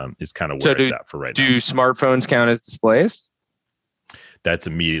is kind of where it's at for right now. Do smartphones count as displays? That's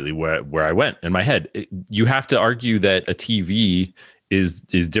immediately where I went in my head. You have to argue that a TV is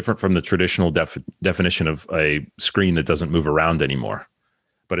different from the traditional definition of a screen that doesn't move around anymore.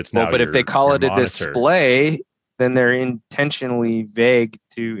 But it's now. But if they call it a display, then they're intentionally vague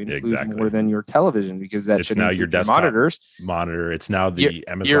to include more than your television, because that should now your desktop monitor. It's now the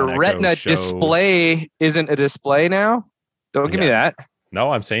Amazon your Echo Retina show. Display isn't a display now. Don't give me that.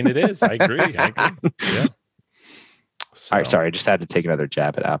 No, I'm saying it is. I agree. Yeah. So, all right, sorry, I just had to take another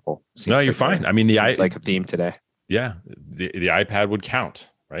jab at Apple. No, you're fine. I mean, like a theme today. Yeah, the iPad would count,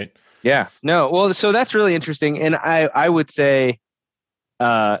 right? Yeah. No. Well, so that's really interesting, and I would say,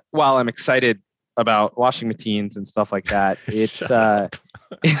 while I'm excited about washing machines and stuff like that, it's I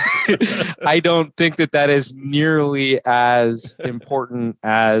don't think that is nearly as important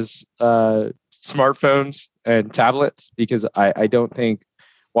as smartphones and tablets, because I don't think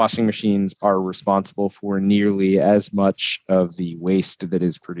washing machines are responsible for nearly as much of the waste that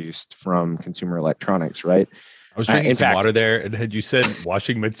is produced from consumer electronics, right? I was drinking some water there, and had you said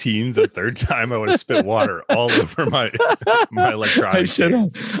washing machines a third time, I would have spit water all over my electronics.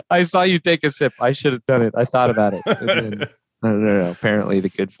 I saw you take a sip. I should have done it. I thought about it. And then, no. Apparently, the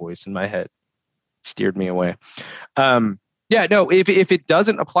good voice in my head steered me away. Yeah, no. If it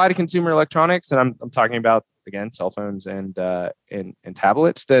doesn't apply to consumer electronics, and I'm talking about again cell phones and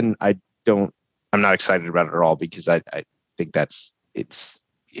tablets, then I'm not excited about it at all, because I think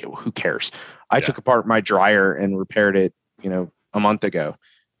who cares? I took apart my dryer and repaired it, a month ago,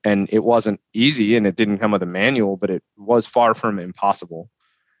 and it wasn't easy, and it didn't come with a manual, but it was far from impossible.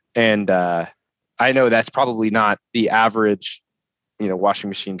 And I know that's probably not the average, washing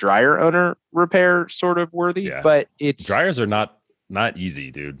machine dryer owner repair sort of worthy, but dryers are not not easy,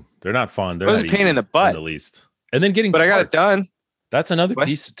 dude. They're not fun. They're it was a pain in the butt, at the least. And then getting, but parts. I got it done. That's another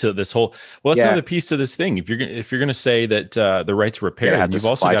piece to this whole. Well, that's another piece to this thing. If you're gonna say that the right to repair, you've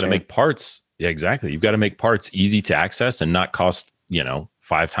also got to make parts. Yeah, exactly. You've got to make parts easy to access and not cost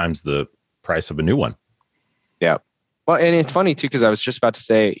 5 times the price of a new one. Yeah. Well, and it's funny too, because I was just about to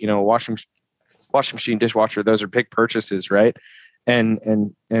say, washing machine, dishwasher, those are big purchases, right?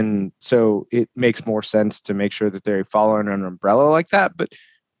 And so it makes more sense to make sure that they follow under an umbrella like that. But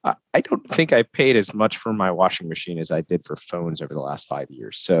I don't think I paid as much for my washing machine as I did for phones over the last 5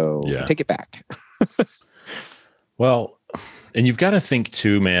 years. So I take it back. Well, and you've got to think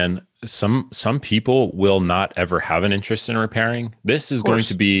too, man. Some people will not ever have an interest in repairing. This is going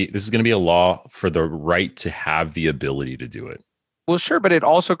to be a law for the right to have the ability to do it. Well, sure, but it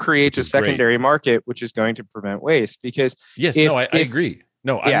also creates a secondary market, which is going to prevent waste. Because I agree.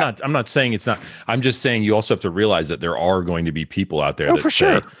 No, I'm not saying it's not. I'm just saying you also have to realize that there are going to be people out there that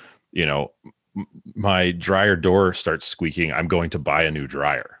say, my dryer door starts squeaking, I'm going to buy a new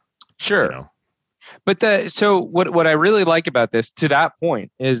dryer. Sure. But so what I really like about this, to that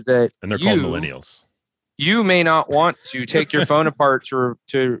point, is that and they're called millennials. You may not want to take your phone apart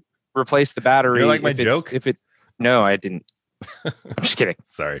to replace the battery. You like my joke? No, I didn't. I'm just kidding.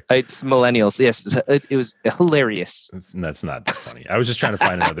 Sorry. It's millennials. Yes, it was hilarious. That's not that funny. I was just trying to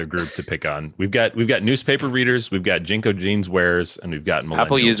find another group to pick on. We've got newspaper readers, we've got Jinko jeans wearers, and we've got millennials.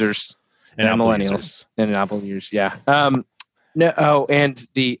 Apple users and millennials users. And Apple users. Yeah. And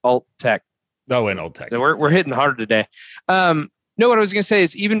the alt tech. Oh, and old tech. So we're hitting hard today. No, what I was going to say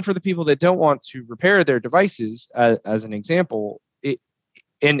is, even for the people that don't want to repair their devices, as an example,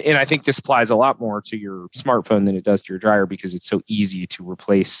 and I think this applies a lot more to your smartphone than it does to your dryer, because it's so easy to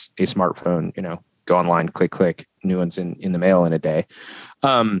replace a smartphone. Go online, click, new ones in the mail in a day.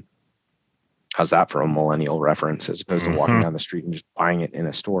 How's that for a millennial reference, as opposed to walking down the street and just buying it in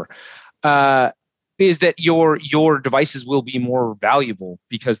a store? Is that your devices will be more valuable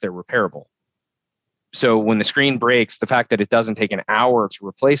because they're repairable. So when the screen breaks, the fact that it doesn't take an hour to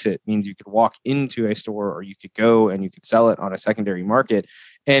replace it means you could walk into a store, or you could go and you could sell it on a secondary market,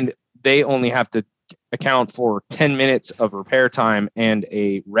 and they only have to account for 10 minutes of repair time and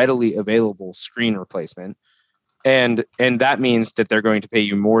a readily available screen replacement. And that means that they're going to pay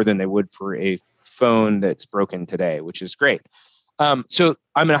you more than they would for a phone that's broken today, which is great. So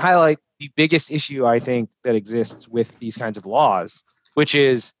I'm going to highlight the biggest issue I think that exists with these kinds of laws, which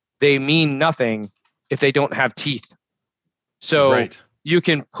is they mean nothing if they don't have teeth. So you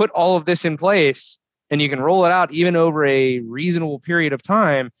can put all of this in place and you can roll it out even over a reasonable period of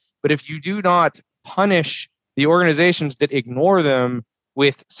time. But if you do not punish the organizations that ignore them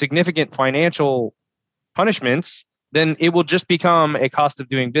with significant financial punishments, then it will just become a cost of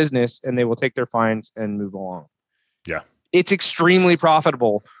doing business, and they will take their fines and move along. Yeah. It's extremely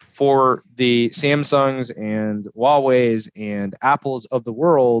profitable for the Samsungs and Huawei's and Apples of the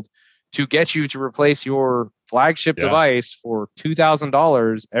world to get you to replace your flagship device for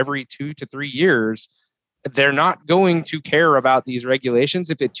 $2,000 every 2 to 3 years. They're not going to care about these regulations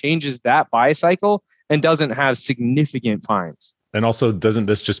if it changes that buy cycle and doesn't have significant fines. And also, doesn't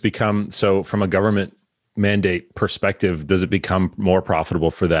this just become, so from a government mandate perspective, does it become more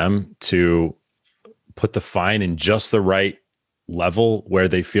profitable for them to put the fine in just the right level where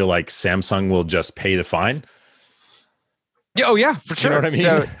they feel like Samsung will just pay the fine? Yeah, oh yeah, for sure. You know what I mean?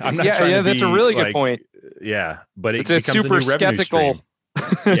 So, I'm not trying to that's a really good point. Yeah, but it it's becomes super a new skeptical.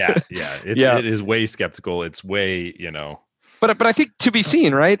 It is way skeptical. It's way, But I think to be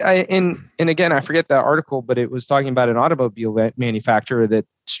seen, right? And again, I forget that article, but it was talking about an automobile manufacturer that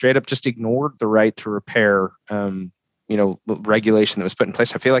straight up just ignored the right to repair, regulation that was put in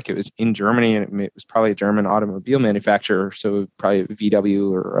place. I feel like it was in Germany, and it was probably a German automobile manufacturer, so probably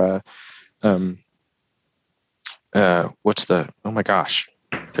VW or oh my gosh,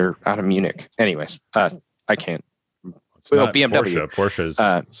 they're out of Munich. Anyways, I can't. It's not BMW. Porsche's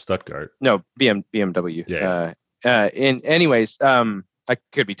Stuttgart. No, BMW. Yeah. Anyways, I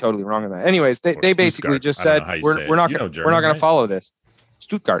could be totally wrong on that. Anyways, they basically just said we're not going to follow this.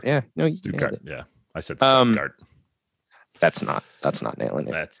 Stuttgart. Yeah. No, Stuttgart. Yeah. I said Stuttgart. That's not nailing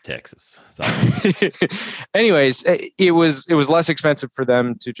it. That's Texas. Anyways, it was less expensive for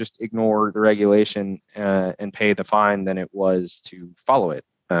them to just ignore the regulation and pay the fine than it was to follow it.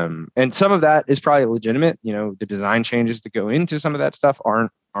 And some of that is probably legitimate. The design changes that go into some of that stuff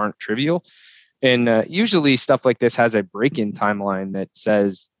aren't trivial. And usually stuff like this has a break-in timeline that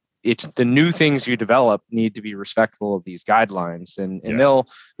says it's the new things you develop need to be respectful of these guidelines. And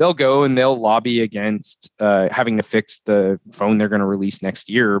they'll go and they'll lobby against having to fix the phone they're going to release next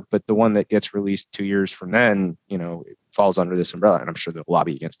year. But the one that gets released 2 years from then, it falls under this umbrella. And I'm sure they'll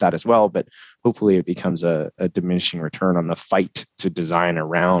lobby against that as well. But hopefully it becomes a diminishing return on the fight to design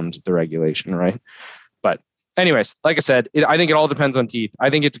around the regulation, right? But anyways, like I said, I think it all depends on teeth. I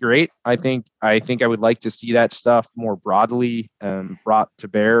think it's great. I think I would like to see that stuff more broadly brought to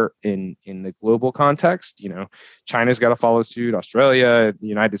bear in the global context. China's got to follow suit, Australia, the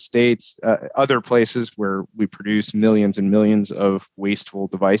United States, other places where we produce millions and millions of wasteful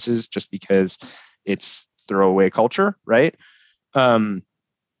devices just because it's throwaway culture, right?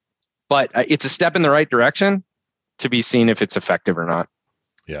 But it's a step in the right direction, to be seen if it's effective or not.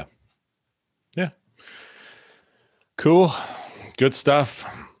 Yeah. Cool. Good stuff.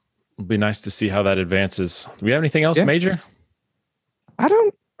 It'll be nice to see how that advances. Do we have anything else major? I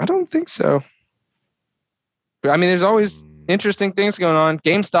don't think so. I mean, there's always interesting things going on.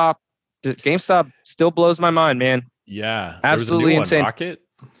 GameStop still blows my mind, man. Yeah. Absolutely insane. Rocket.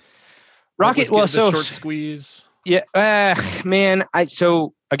 Well, so short squeeze. Yeah, man.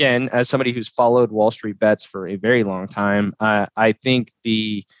 So again, as somebody who's followed Wall Street Bets for a very long time, I think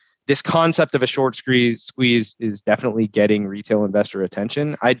this concept of a short squeeze is definitely getting retail investor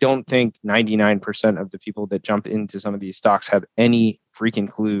attention. I don't think 99% of the people that jump into some of these stocks have any freaking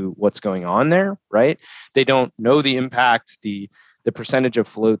clue what's going on there, right? They don't know the impact, the percentage of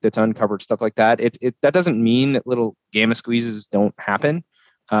float that's uncovered, stuff like that. That doesn't mean that little gamma squeezes don't happen,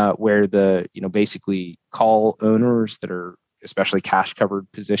 where basically call owners that are especially cash covered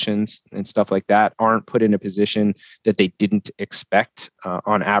positions and stuff like that aren't put in a position that they didn't expect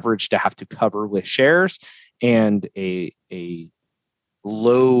on average to have to cover with shares, and a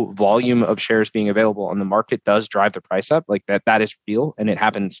low volume of shares being available on the market does drive the price up. Like that is real, and it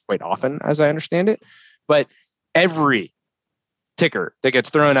happens quite often as I understand it. But every ticker that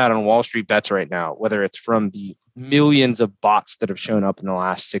gets thrown out on Wall Street Bets right now, whether it's from the millions of bots that have shown up in the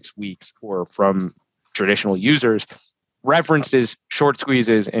last 6 weeks or from traditional users, references short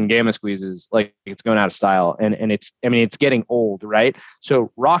squeezes and gamma squeezes like it's going out of style, and it's getting old, right?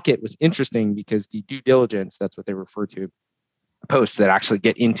 So Rocket was interesting because the due diligence, that's what they refer to, posts that actually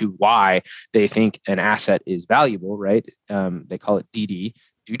get into why they think an asset is valuable, right? They call it DD,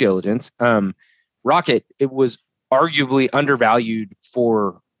 due diligence. Rocket, it was arguably undervalued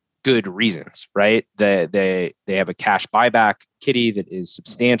for good reasons, right? They have a cash buyback kitty that is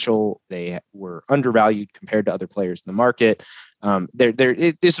substantial. They were undervalued compared to other players in the market.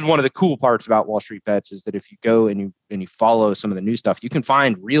 This is one of the cool parts about Wall Street Bets, is that if you go and you follow some of the new stuff, you can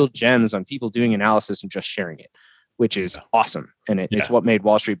find real gems on people doing analysis and just sharing it, which is awesome. And it's what made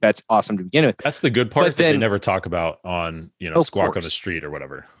Wall Street Bets awesome to begin with. That's the good part that they never talk about on, Squawk on the Street or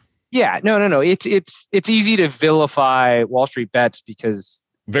whatever. Yeah, no. It's easy to vilify Wall Street Bets because,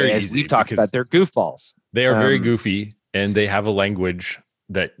 as we've talked about, they're goofballs. They are very goofy, and they have a language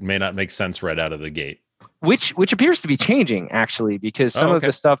that may not make sense right out of the gate. Which appears to be changing, actually, because some of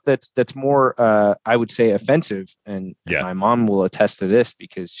the stuff that's more, I would say, offensive, and my mom will attest to this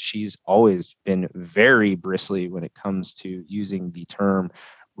because she's always been very bristly when it comes to using the term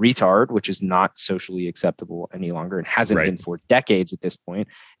retard, which is not socially acceptable any longer and hasn't been for decades at this point.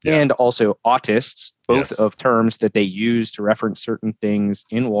 And also autists, both of terms that they use to reference certain things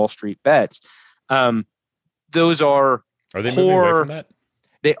in Wall Street Bets. Those are they moving away from that?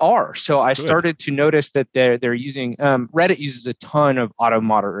 They are. So I started to notice that they're using Reddit uses a ton of auto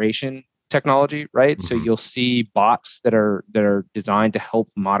moderation technology, right? Mm-hmm. So you'll see bots that are designed to help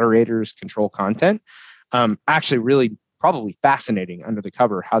moderators control content. Actually, really probably fascinating under the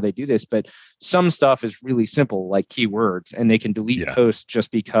cover how they do this, but some stuff is really simple, like keywords, and they can delete posts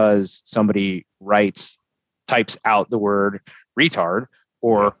just because somebody types out the word retard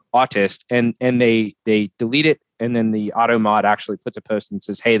or autist, and they delete it, and then the auto mod actually puts a post and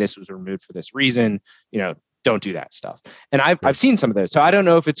says, hey, this was removed for this reason, don't do that stuff. And I've seen some of those. So I don't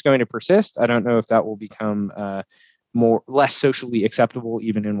know if it's going to persist. I don't know if that will become less socially acceptable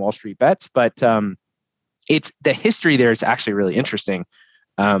even in Wall Street Bets, but it's the history there is actually really interesting.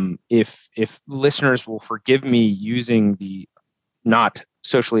 If listeners will forgive me using the not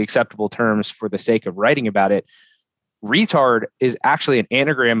socially acceptable terms for the sake of writing about it, retard is actually an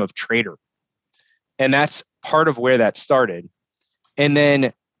anagram of traitor. And that's part of where that started. And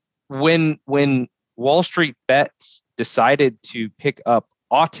then when Wall Street Bets decided to pick up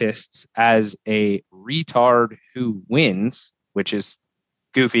autists as a retard who wins, which is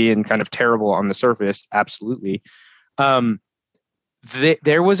goofy and kind of terrible on the surface, absolutely.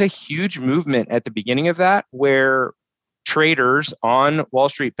 There was a huge movement at the beginning of that where traders on Wall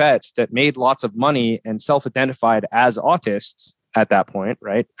Street Bets that made lots of money and self-identified as autists at that point,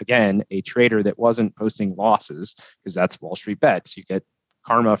 right? Again, a trader that wasn't posting losses, because that's Wall Street Bets. You get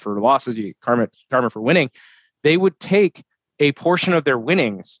karma for losses, you get karma for winning. They would take a portion of their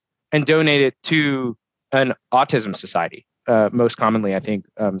winnings and donate it to an autism society. Most commonly, I think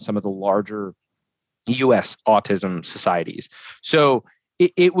some of the larger U.S. autism societies. So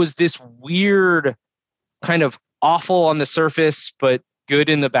it was this weird kind of awful on the surface, but good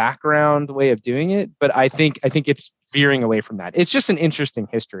in the background way of doing it. But I think it's veering away from that. It's just an interesting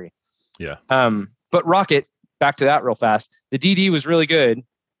history. Yeah. But Rocket, back to that real fast. The DD was really good.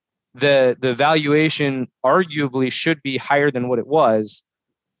 The valuation arguably should be higher than what it was.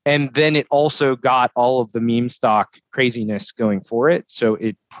 And then it also got all of the meme stock craziness going for it. So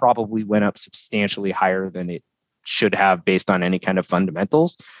it probably went up substantially higher than it should have based on any kind of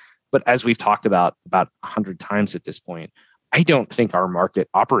fundamentals. But as we've talked about 100 times at this point, I don't think our market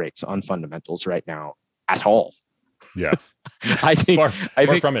operates on fundamentals right now at all. Yeah. I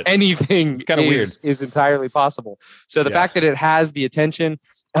think from it. Anything is entirely possible. So the fact that it has the attention,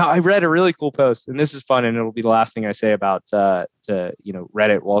 I read a really cool post, and this is fun, and it'll be the last thing I say about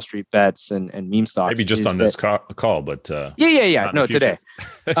Reddit, Wall Street Bets, and meme stocks. Maybe just on this call, but no, today.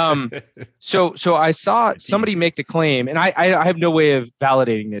 So I saw somebody make the claim, and I have no way of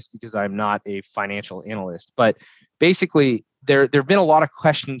validating this because I'm not a financial analyst, but basically there have been a lot of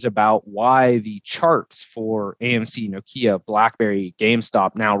questions about why the charts for AMC, Nokia, BlackBerry,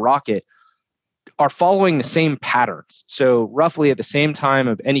 GameStop, now Rocket, are following the same patterns. So roughly at the same time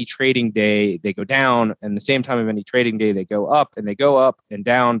of any trading day, they go down, and the same time of any trading day, they go up, and they go up and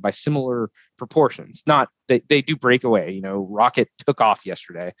down by similar proportions. Not they do break away. Rocket took off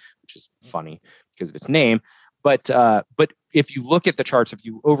yesterday, which is funny because of its name. But if you look at the charts, if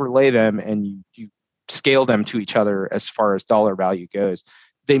you overlay them and you scale them to each other as far as dollar value goes,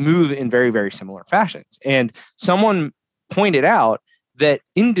 they move in very, very similar fashions. And someone pointed out that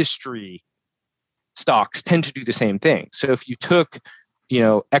industry stocks tend to do the same thing. So if you took,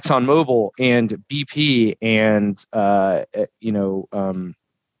 ExxonMobil and BP and,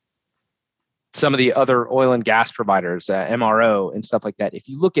 some of the other oil and gas providers, MRO and stuff like that, if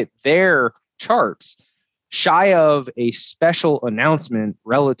you look at their charts, shy of a special announcement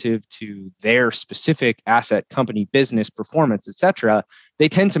relative to their specific asset, company, business, performance, etc., they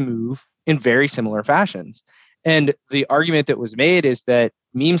tend to move in very similar fashions. And the argument that was made is that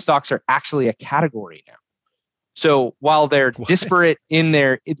meme stocks are actually a category now. So while they're disparate in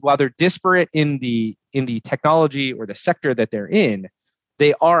the technology or the sector that they're in,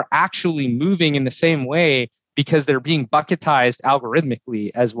 they are actually moving in the same way because they're being bucketized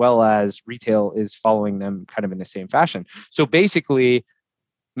algorithmically, as well as retail is following them kind of in the same fashion. So basically,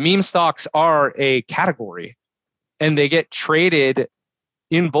 meme stocks are a category, and they get traded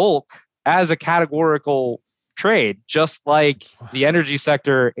in bulk as a categorical trade, just like the energy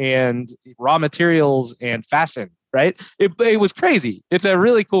sector and raw materials and fashion, right? It was crazy. It's a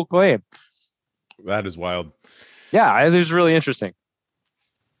really cool claim. That is wild. Yeah, it is really interesting.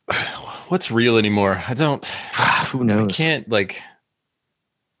 What's real anymore? Who knows? I can't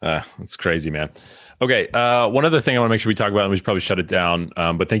it's crazy, man. Okay. One other thing I want to make sure we talk about, and we should probably shut it down.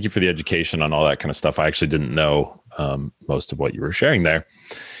 But thank you for the education on all that kind of stuff. I actually didn't know most of what you were sharing there.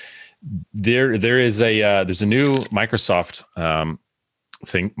 There's a new Microsoft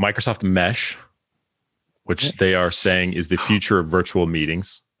thing, Microsoft Mesh, which they are saying is the future of virtual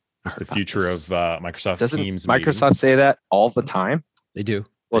meetings. It's the future of Microsoft Teams. Doesn't Microsoft say that all the time? They do.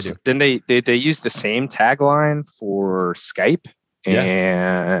 Well, didn't they use the same tagline for Skype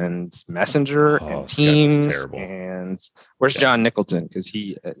and Messenger and Teams? And where's John Nicholson? Because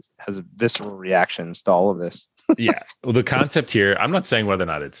he has visceral reactions to all of this. Yeah. Well, the concept here, I'm not saying whether or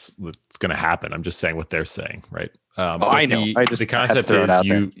not it's going to happen. I'm just saying what they're saying, right? I know. The concept is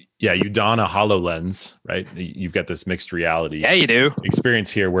you don a HoloLens, right? You've got this mixed reality. Yeah, you do.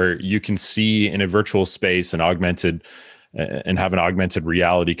 Experience here where you can see in a virtual space and have an augmented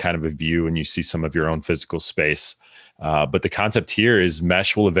reality kind of a view, and you see some of your own physical space. But the concept here is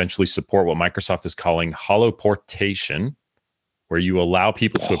Mesh will eventually support what Microsoft is calling holoportation, where you allow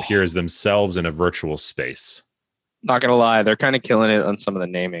people to appear as themselves in a virtual space. Not going to lie, they're kind of killing it on some of the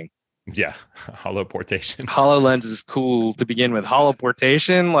naming. Yeah, holoportation. HoloLens is cool to begin with.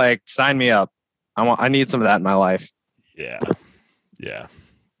 Holoportation, sign me up. I need some of that in my life. Yeah,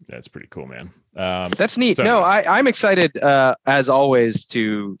 that's pretty cool, man. That's neat. I'm excited as always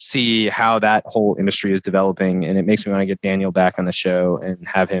to see how that whole industry is developing, and it makes me want to get Daniel back on the show and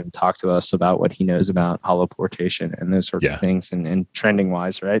have him talk to us about what he knows about holoportation and those sorts of things, and trending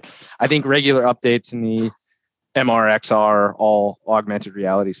wise, right? I think regular updates in the MRXR, all augmented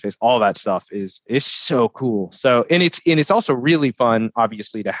reality space, all that stuff is so cool. So and it's also really fun,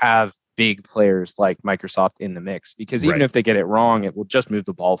 obviously, to have big players like Microsoft in the mix, because even if they get it wrong, it will just move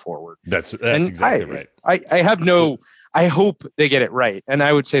the ball forward. That's exactly right. I hope they get it right. And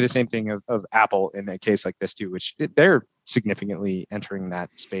I would say the same thing of Apple in a case like this too, which they're significantly entering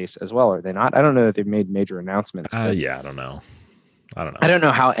that space as well. Are they not? I don't know that they've made major announcements. I don't know. I don't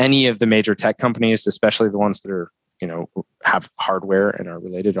know how any of the major tech companies, especially the ones that are, have hardware and are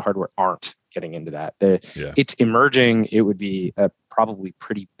related to hardware, aren't getting into that. It's emerging. It would be a probably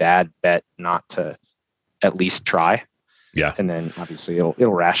pretty bad bet not to at least try. Yeah. And then obviously it'll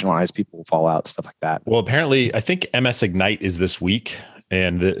rationalize, people will fall out, stuff like that. Well, apparently I think MS Ignite is this week,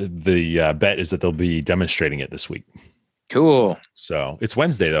 And the bet is that they'll be demonstrating it this week. Cool. So it's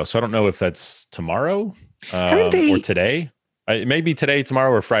Wednesday though, so I don't know if that's tomorrow or today. It may be today,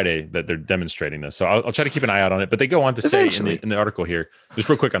 tomorrow, or Friday that they're demonstrating this. So I'll try to keep an eye out on it. But they go on to say in the article here, just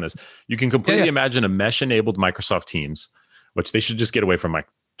real quick on this, you can completely imagine a mesh-enabled Microsoft Teams, which they should just get away from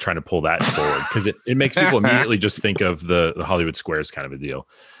trying to pull that forward, because it makes people immediately just think of the Hollywood Squares kind of a deal.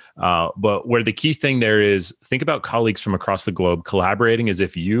 But where the key thing there is, think about colleagues from across the globe collaborating as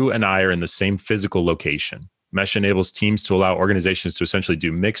if you and I are in the same physical location. Mesh enables teams to allow organizations to essentially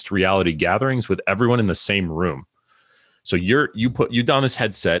do mixed reality gatherings with everyone in the same room. So you don this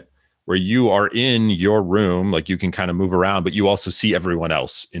headset where you are in your room, like you can kind of move around, but you also see everyone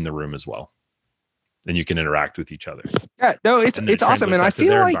else in the room as well, and you can interact with each other. Yeah, no, it's awesome, and I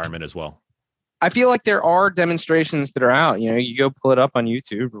feel like environment as well. I feel like there are demonstrations that are out. You go pull it up on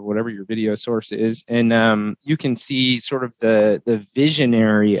YouTube or whatever your video source is, and you can see sort of the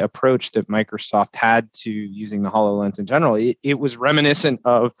visionary approach that Microsoft had to using the HoloLens in general. It was reminiscent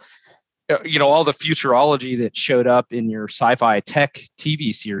of all the futurology that showed up in your sci-fi tech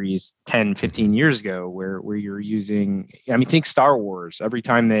TV series 10, 15 years ago, where you're using, think Star Wars. Every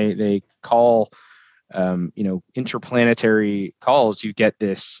time they call, interplanetary calls, you get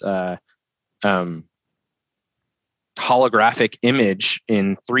this holographic image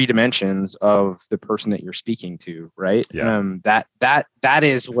in 3 dimensions of the person that you're speaking to, right? Yeah. That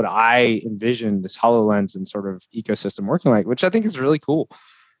is what I envisioned this HoloLens and sort of ecosystem working like, which I think is really cool.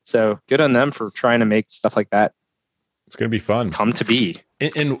 So good on them for trying to make stuff like that. It's going to be fun. Come to be.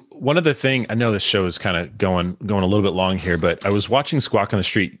 And one other thing, I know this show is kind of going a little bit long here, but I was watching Squawk on the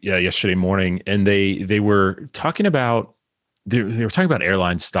Street yesterday morning, and they were talking about they were talking about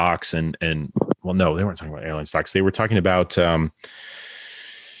airline stocks and well, no, they weren't talking about airline stocks. They were talking about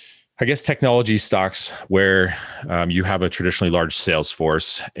I guess technology stocks where you have a traditionally large sales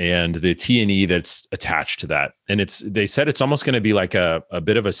force and the T&E that's attached to that. And they said it's almost going to be like a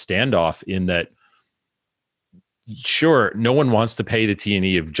bit of a standoff in that, sure, no one wants to pay the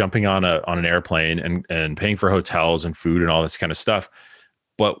T&E of jumping on an airplane and paying for hotels and food and all this kind of stuff.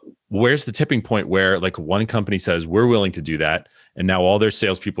 But where's the tipping point where like one company says we're willing to do that, and now all their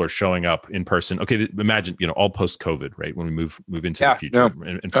salespeople are showing up in person? Okay, imagine all post COVID, right? When we move into the future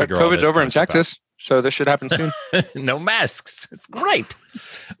and figure all this COVID's over in Texas, so this should happen soon. No masks, it's great.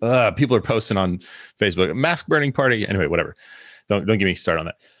 People are posting on Facebook, mask burning party. Anyway, whatever. Don't get me started on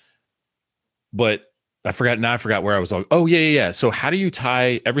that. But I forgot where I was. Oh yeah. So how do you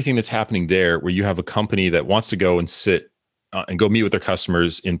tie everything that's happening there, where you have a company that wants to go and sit and go meet with their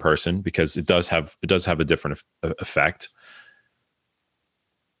customers in person, because it does have a different effect,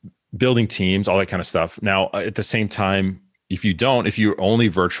 building teams, all that kind of stuff. Now, at the same time, if you're only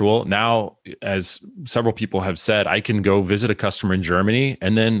virtual, now, as several people have said, I can go visit a customer in Germany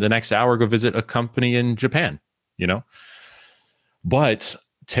and then the next hour go visit a company in Japan, but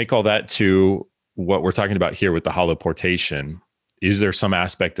take all that to what we're talking about here with the holoportation. Is there some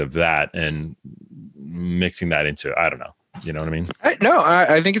aspect of that and mixing that into, I don't know. You know what I mean?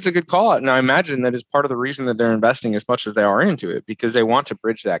 I think it's a good call out. And I imagine that is part of the reason that they're investing as much as they are into it, because they want to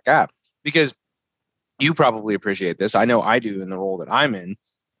bridge that gap. Because you probably appreciate this. I know I do in the role that I'm in.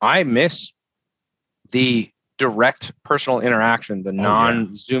 I miss the direct personal interaction, the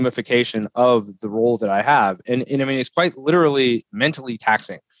non-Zoomification of the role that I have. And I mean, it's quite literally mentally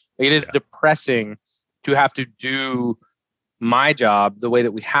taxing. It is depressing to have to do my job the way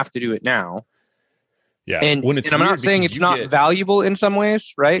that we have to do it now. Yeah. And I'm not saying it's not valuable in some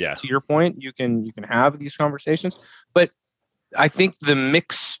ways, right? Yeah. To your point, you can have these conversations, but I think the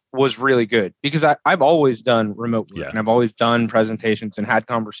mix was really good, because I've always done remote work and I've always done presentations and had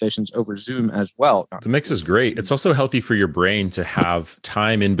conversations over Zoom as well. The mix is great. It's also healthy for your brain to have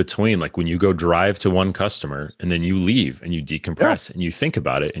time in between, like when you go drive to one customer and then you leave and you decompress and you think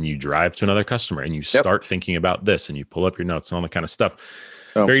about it, and you drive to another customer and you start thinking about this and you pull up your notes and all that kind of stuff.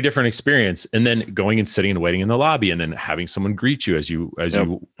 Very different experience. And then going and sitting and waiting in the lobby, and then having someone greet you as you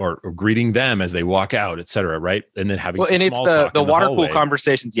or greeting them as they walk out, et cetera. Right. And then having some small talk. It's the water cool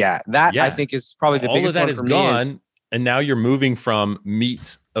conversations. That I think is probably the biggest one for me. All of that is gone. And now you're moving from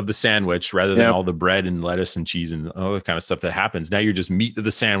meat of the sandwich rather than all the bread and lettuce and cheese and all that kind of stuff that happens. Now you're just meat of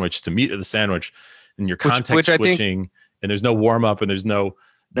the sandwich to meat of the sandwich, and you're context switching, and there's no warm up, and there's no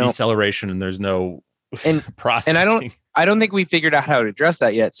deceleration, and there's no processing. And I don't think we figured out how to address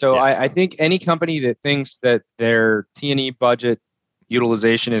that yet. So I think any company that thinks that their T&E budget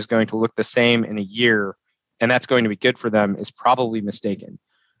utilization is going to look the same in a year, and that's going to be good for them, is probably mistaken.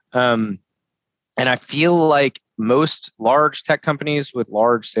 And I feel like most large tech companies with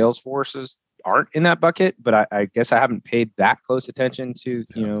large sales forces aren't in that bucket, but I guess I haven't paid that close attention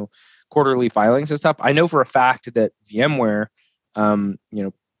to, quarterly filings and stuff. I know for a fact that VMware,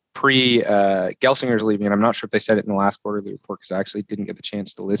 pre Gelsinger's leaving, and I'm not sure if they said it in the last quarterly report because I actually didn't get the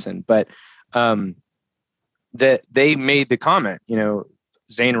chance to listen, but that they made the comment,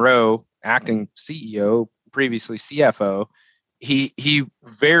 Zane Rowe, acting CEO, previously CFO, he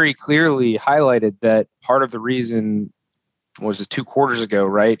very clearly highlighted that part of the reason was 2 quarters ago,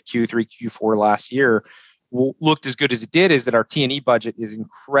 right? Q3, Q4 last year looked as good as it did is that our T&E budget is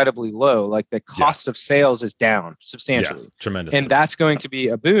incredibly low. Like the cost of sales is down substantially. Tremendously. And that's going to be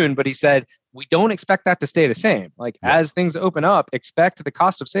a boon. But he said, we don't expect that to stay the same. Like as things open up, expect the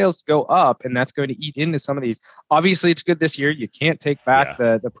cost of sales to go up, and that's going to eat into some of these. Obviously, it's good this year. You can't take back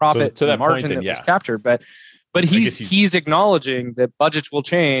the profit to the margin that was captured. But he's acknowledging that budgets will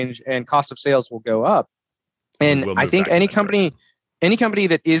change and cost of sales will go up. And I think any company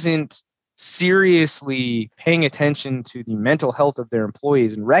that isn't seriously paying attention to the mental health of their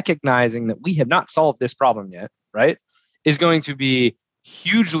employees and recognizing that we have not solved this problem yet, right, is going to be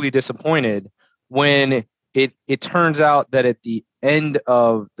hugely disappointed when it turns out that at the end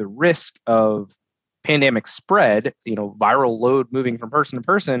of the risk of pandemic spread, viral load moving from person to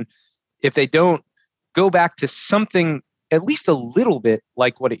person, if they don't go back to something at least a little bit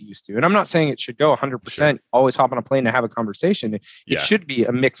like what it used to. And I'm not saying it should go 100%, always hop on a plane to have a conversation. It should be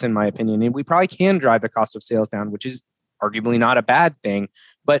a mix, in my opinion. And we probably can drive the cost of sales down, which is arguably not a bad thing.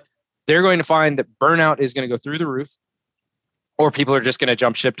 But they're going to find that burnout is going to go through the roof, or people are just going to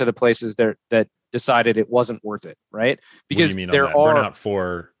jump ship to the places that decided it wasn't worth it, right? Because there are burnout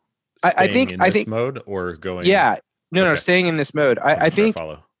for staying in this mode or going. Yeah, no, staying in this mode. I think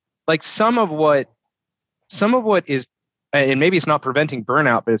like some of what is, and maybe it's not preventing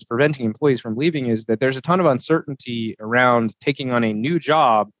burnout, but it's preventing employees from leaving, is that there's a ton of uncertainty around taking on a new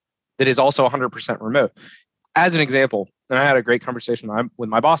job that is also 100% remote. As an example, and I had a great conversation with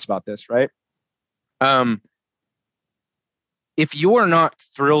my boss about this, right? If you're not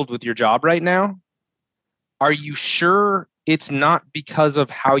thrilled with your job right now, are you sure it's not because of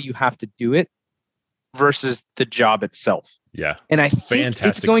how you have to do it versus the job itself? Yeah. And I think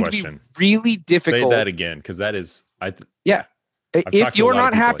it's going to be really difficult. Say that again, because that is, if you're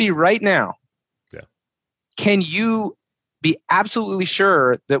not happy right now, can you be absolutely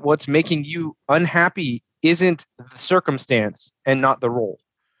sure that what's making you unhappy isn't the circumstance and not the role?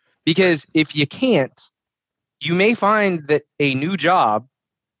 Because if you can't, you may find that a new job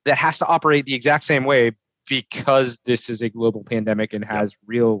that has to operate the exact same way because this is a global pandemic and has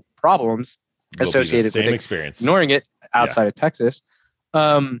real problems associated with experience. Ignoring it outside of Texas.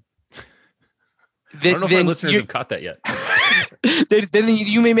 I don't know if our listeners have caught that yet. then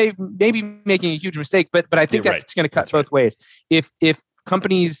you may be making a huge mistake, but I think that's going to cut both ways. If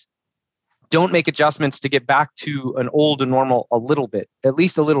companies don't make adjustments to get back to an old and normal a little bit, at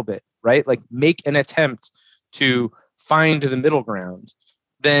least a little bit, right? Like make an attempt to find the middle ground,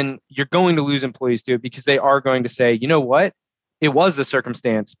 then you're going to lose employees to it, because they are going to say, you know what? It was the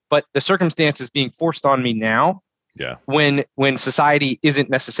circumstance, but the circumstance is being forced on me now. Yeah. When society isn't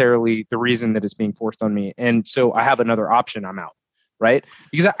necessarily the reason that it's being forced on me. And so I have another option, I'm out. Right.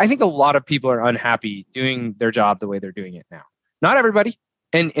 Because I think a lot of people are unhappy doing their job the way they're doing it now. Not everybody.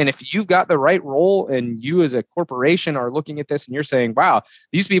 And if you've got the right role and you as a corporation are looking at this and you're saying, wow,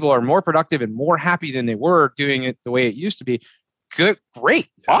 these people are more productive and more happy than they were doing it the way it used to be. Good, great,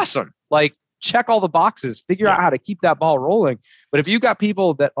 awesome. Like check all the boxes, figure out how to keep that ball rolling. But if you've got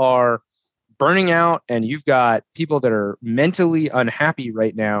people that are burning out and you've got people that are mentally unhappy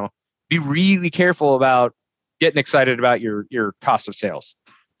right now, be really careful about getting excited about your cost of sales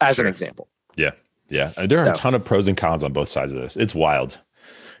as an example. Yeah. Yeah. There are a ton of pros and cons on both sides of this. It's wild.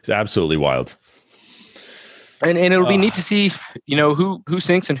 It's absolutely wild. And it'll be neat to see, who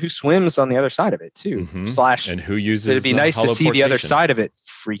sinks and who swims on the other side of it too. And who uses it'd be nice to see the other side of it.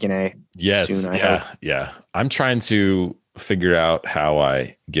 Freaking A. Yes. Soon, yeah. I'm trying to figure out how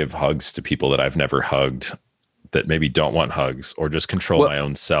I give hugs to people that I've never hugged, that maybe don't want hugs, or just control my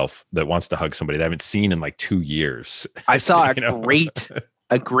own self that wants to hug somebody that I haven't seen in like 2 years. I saw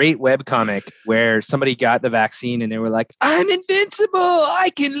a great webcomic where somebody got the vaccine and they were like, I'm invincible. I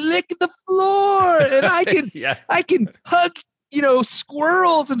can lick the floor and I can I can hug,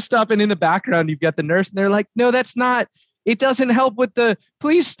 squirrels and stuff. And in the background, you've got the nurse and they're like, no, that's not, it doesn't help with the,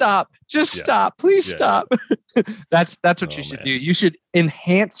 please stop, just stop, please stop. That's what you should do. You should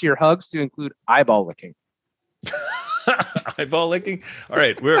enhance your hugs to include eyeball licking. Eyeball licking. All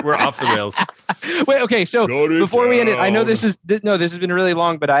right. We're off the rails. Wait, okay. So before we end it, I know this has been really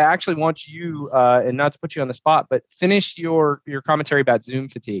long, but I actually want you, and not to put you on the spot, but finish your commentary about Zoom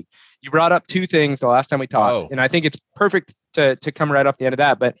fatigue. You brought up two things the last time we talked, and I think it's perfect to come right off the end of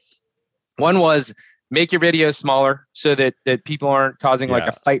that. But one was make your videos smaller so that people aren't causing like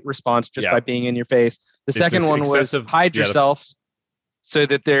a fight response just by being in your face. The second one was hide yourself so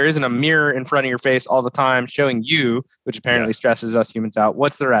that there isn't a mirror in front of your face all the time showing you, which apparently stresses us humans out.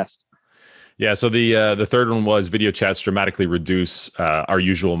 What's the rest? Yeah. So the third one was video chats dramatically reduce our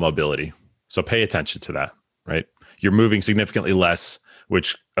usual mobility. So pay attention to that, right? You're moving significantly less,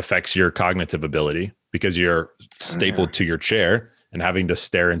 which affects your cognitive ability because you're stapled to your chair and having to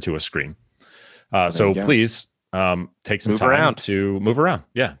stare into a screen. So please take some time to move around.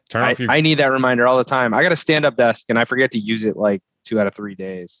 Yeah. Turn off I need that reminder all the time. I got a stand-up desk and I forget to use it like 2 out of 3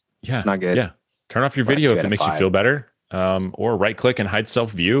 days. Yeah. It's not good. Yeah. Turn off your video if it makes you feel better. Or right click and hide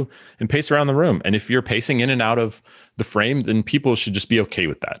self view and pace around the room. And if you're pacing in and out of the frame, then people should just be okay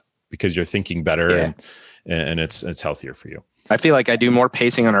with that because you're thinking better and it's healthier for you. I feel like I do more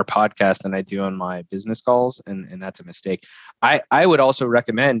pacing on our podcast than I do on my business calls. And that's a mistake. I would also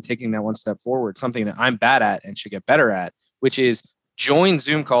recommend taking that one step forward, something that I'm bad at and should get better at, which is join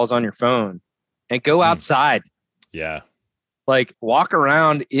Zoom calls on your phone and go outside. Yeah. Like walk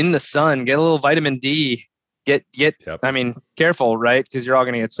around in the sun, get a little vitamin D, I mean, careful, right? Because you're all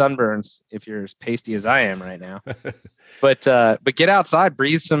going to get sunburns if you're as pasty as I am right now. But get outside,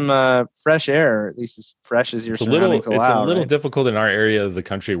 breathe some fresh air, or at least as fresh as your surroundings allow. It's a little difficult in our area of the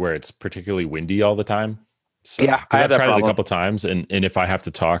country where it's particularly windy all the time. So, yeah, I've tried it a couple of times, and if I have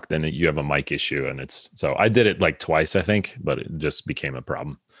to talk, then you have a mic issue, and so I did it like twice, I think, but it just became a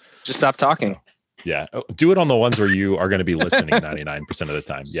problem. Just stop talking. So, yeah, do it on the ones where you are going to be listening 99% of the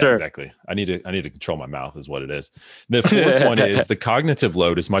time. Yeah, sure. Exactly. I need to control my mouth is what it is. The fourth one is the cognitive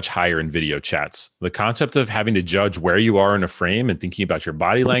load is much higher in video chats. The concept of having to judge where you are in a frame and thinking about your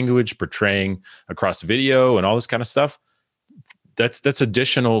body language, portraying across video and all this kind of stuff. That's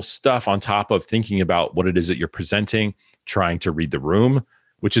additional stuff on top of thinking about what it is that you're presenting, trying to read the room,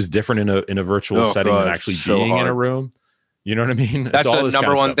 which is different in a virtual setting than actually being in a room. You know what I mean? That's the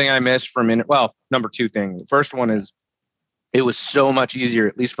number one thing I missed from number two thing. The first one is it was so much easier,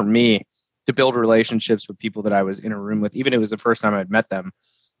 at least for me, to build relationships with people that I was in a room with, even if it was the first time I'd met them,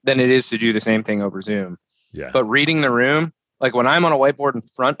 than it is to do the same thing over Zoom. Yeah. But reading the room, like when I'm on a whiteboard in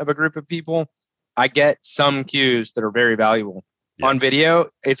front of a group of people, I get some cues that are very valuable. Yes. On video,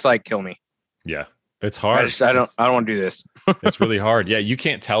 it's like, kill me. Yeah. It's hard. I don't want to do this. It's really hard. Yeah. You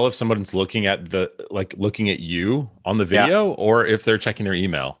can't tell if someone's looking at you on the video or if they're checking their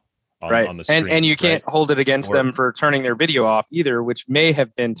email on the screen. And you can't hold it against them for turning their video off either, which may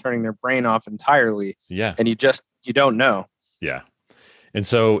have been turning their brain off entirely. Yeah. And you don't know. Yeah. And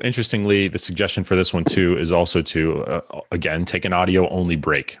so interestingly, the suggestion for this one too is also to, again, take an audio only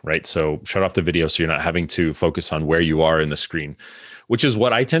break, right? So shut off the video so you're not having to focus on where you are in the screen, which is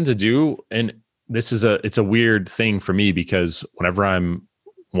what I tend to do. And it's a weird thing for me because whenever I'm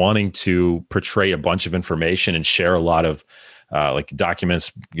wanting to portray a bunch of information and share a lot of like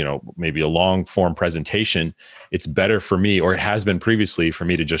documents, maybe a long form presentation, it's better for me, or it has been previously for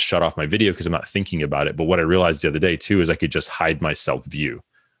me to just shut off my video because I'm not thinking about it. But what I realized the other day too, is I could just hide my self view,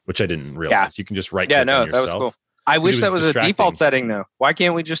 which I didn't realize. Yeah. You can just right click on yourself. That was cool. I wish that was a default setting though. Why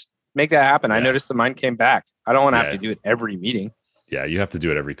can't we just make that happen? Yeah. I noticed the mine came back. I don't want to have to do it every meeting. Yeah. You have to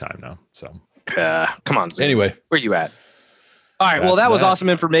do it every time now. So. Come on, Zoom. Anyway, where you at? All right. Well, that was awesome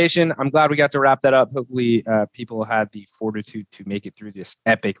information. I'm glad we got to wrap that up. Hopefully, people had the fortitude to make it through this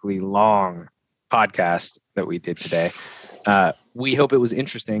epically long podcast that we did today. We hope it was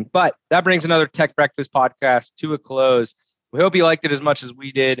interesting. But that brings another Tech Breakfast podcast to a close. We hope you liked it as much as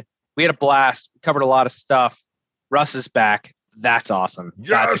we did. We had a blast. We covered a lot of stuff. Russ is back. That's awesome. Yes!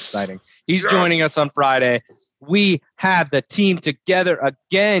 That's exciting. He's joining us on Friday. We have the team together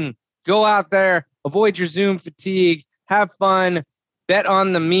again. Go out there, avoid your Zoom fatigue, have fun, bet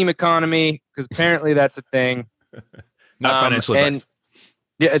on the meme economy, because apparently that's a thing. Not financial advice.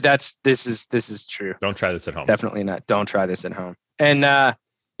 Yeah, this is true. Don't try this at home. Definitely not. Don't try this at home. And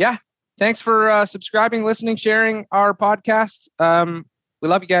thanks for subscribing, listening, sharing our podcast. We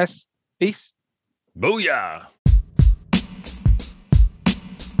love you guys. Peace. Booyah.